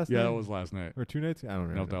 Was that last night? Yeah, that was last night. Or 2 nights? I don't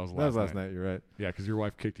remember. that was That was last last night. You're right. Yeah, because your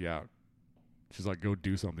wife kicked you out. She's like, go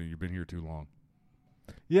do something. You've been here too long.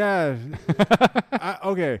 Yeah.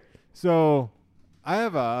 Okay. So I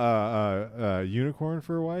have a unicorn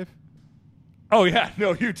for a wife. Oh, yeah.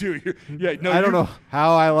 No, you too. I don't know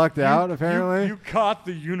how I lucked out, apparently. You caught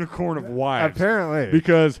the unicorn of wives. Apparently.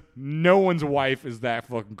 Because no one's wife is that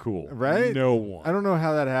fucking cool. Right? No one. I don't know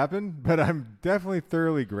how that happened, but I'm definitely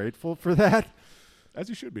thoroughly grateful for that. As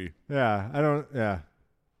you should be. Yeah. I don't. Yeah.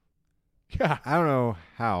 Yeah. I don't know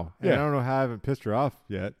how. And Yeah. I don't know how I haven't pissed her off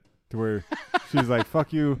yet to where she's like,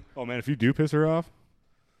 fuck you. Oh, man, if you do piss her off,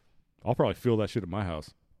 I'll probably feel that shit at my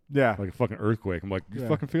house. Yeah. Like a fucking earthquake. I'm like, you Yeah.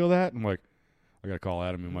 fucking feel that? I'm like, I got to call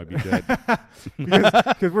Adam. He might be dead.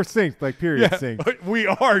 Because we're synced, like period synced. But we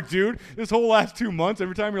are, dude. This whole last 2 months,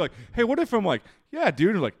 every time you're like, hey, what if I'm like, yeah,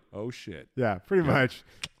 dude? I'm like, oh, shit. Yeah, pretty Yeah. much.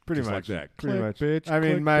 Pretty Just much. like that. Pretty Click, much. bitch, I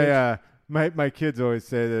mean, click, my kids always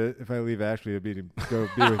say that if I leave Ashley, it'll be to go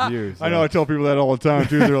be with you. So. I know. I tell people that all the time,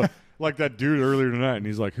 too. They're like that dude earlier tonight, and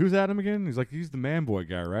he's like, who's Adam again? He's like, he's the man boy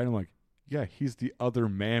guy, right? I'm like, yeah, he's the other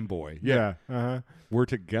man boy. Yeah. Uh-huh. We're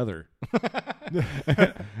together.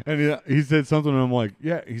 And he said something, and I'm like,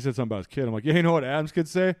 yeah. He said something about his kid. I'm like, yeah, you know what Adam's kids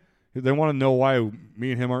say? They want to know why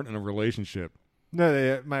me and him aren't in a relationship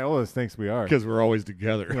No, my oldest thinks we are. because we're always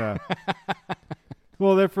together. Yeah.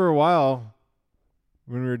 Well, there for a while,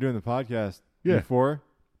 when we were doing the podcast Yeah. before,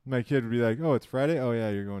 my kid would be like, "Oh, it's Friday. Oh yeah,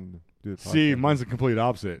 you're going to do the podcast." See, mine's the complete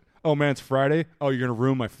opposite. Oh man, it's Friday. Oh, you're gonna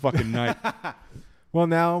ruin my fucking night. Well,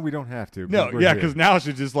 now we don't have to. No, we're yeah, here. because now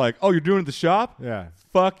she's just like, oh, you're doing it at the shop. yeah,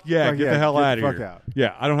 Fuck yeah, Fuck get yeah, the hell get out the of fuck here. out.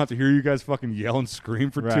 Yeah, I don't have to hear you guys fucking yell and scream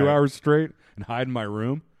for Right. 2 hours straight and hide in my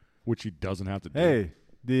room, which he doesn't have to do. hey,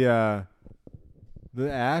 the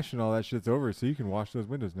ash and all that shit's over, so you can wash those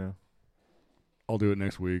windows now. I'll do it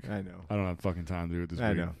next week. I know. I don't have fucking time to do it this I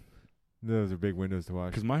week. know. Those are big windows to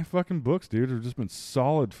wash. Because my fucking books, dude, have just been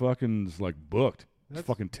solid fucking just like booked. It's That's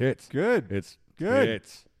fucking tits. good. It's Good.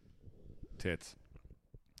 Tits.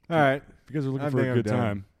 All right, If you guys are looking I for think a I'm good done.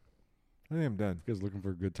 time, I think I'm done. if you guys are looking for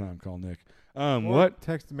a good time, call Nick. Or What?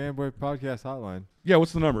 Text the Man Boy Podcast hotline. Yeah,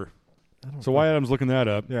 what's the number? I don't So know. why Adam's looking that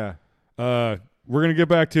up. Yeah. We're gonna get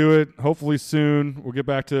back to it. Hopefully soon. We'll get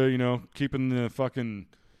back to keeping the fucking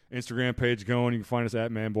Instagram page going. You can find us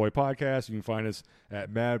at Manboy Podcast. You can find us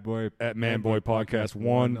at Manboy Manboy Podcast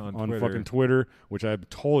 1 on Twitter. fucking Twitter, which I've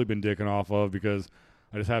totally been dicking off of because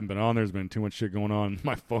I just haven't been on there. There's been too much shit going on.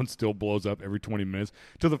 My phone still blows up every 20 minutes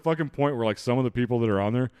to the fucking point where like some of the people that are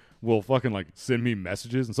on there will fucking like send me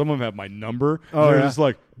messages, and some of them have my number. Oh, and they're yeah? just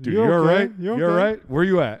like, dude, You you all okay? right? You You all okay? right? Where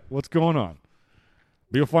you at? What's going on?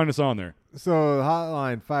 But you'll find us on there. So the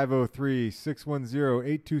hotline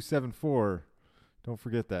 503-610-8274. Don't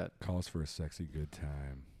forget that. Call us for a sexy good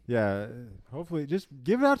time. Yeah. Hopefully, just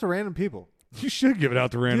give it out to random people. You should give it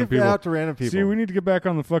out to random give people. it out to random people. See, we need to get back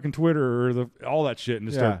on the fucking Twitter or all that shit and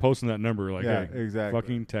just Yeah. start posting that number. Like, Yeah, hey, exactly.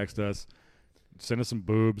 fucking text us. Send us some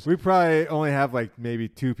boobs. We probably only have like maybe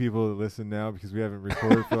 2 people that listen now because we haven't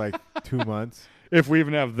recorded for like 2 months. If we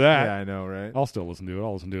even have that. Yeah, I know, right? I'll still listen to it.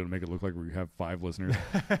 I'll listen to it and make it look like we have 5 listeners.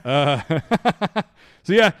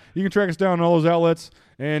 So, yeah, you can track us down on all those outlets.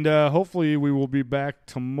 And hopefully we will be back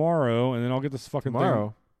tomorrow. And then I'll get this fucking Tomorrow.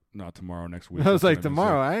 thing. Not tomorrow, next week. I was That's what like, I meant to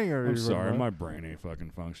tomorrow. say. I ain't gonna. I'm be sorry. tomorrow. My brain ain't fucking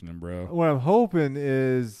functioning, bro. What I'm hoping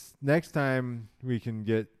is next time we can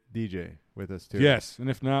get DJ with us too. Yes. And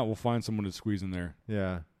if not, we'll find someone to squeeze in there.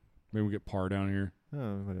 Yeah. Maybe we'll get Par down here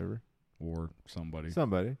Oh, whatever. or somebody.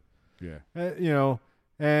 Somebody. Yeah.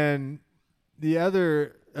 And the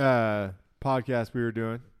other podcast we were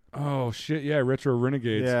doing. Oh, shit. Yeah, Retro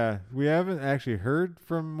Renegades. Yeah, we haven't actually heard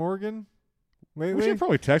from Morgan lately. We should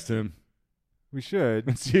probably text him We should.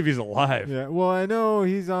 and see if he's alive. Yeah. Well, I know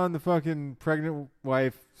he's on the fucking pregnant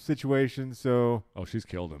wife situation, so Oh, she's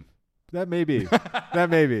killed him. that may be. That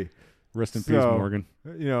may be. Rest in peace, So, Morgan.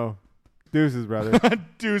 Deuces, brother.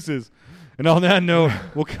 Deuces. And on that note,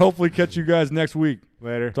 we'll hopefully catch you guys next week.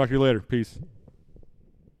 Later. Talk to you later. Peace.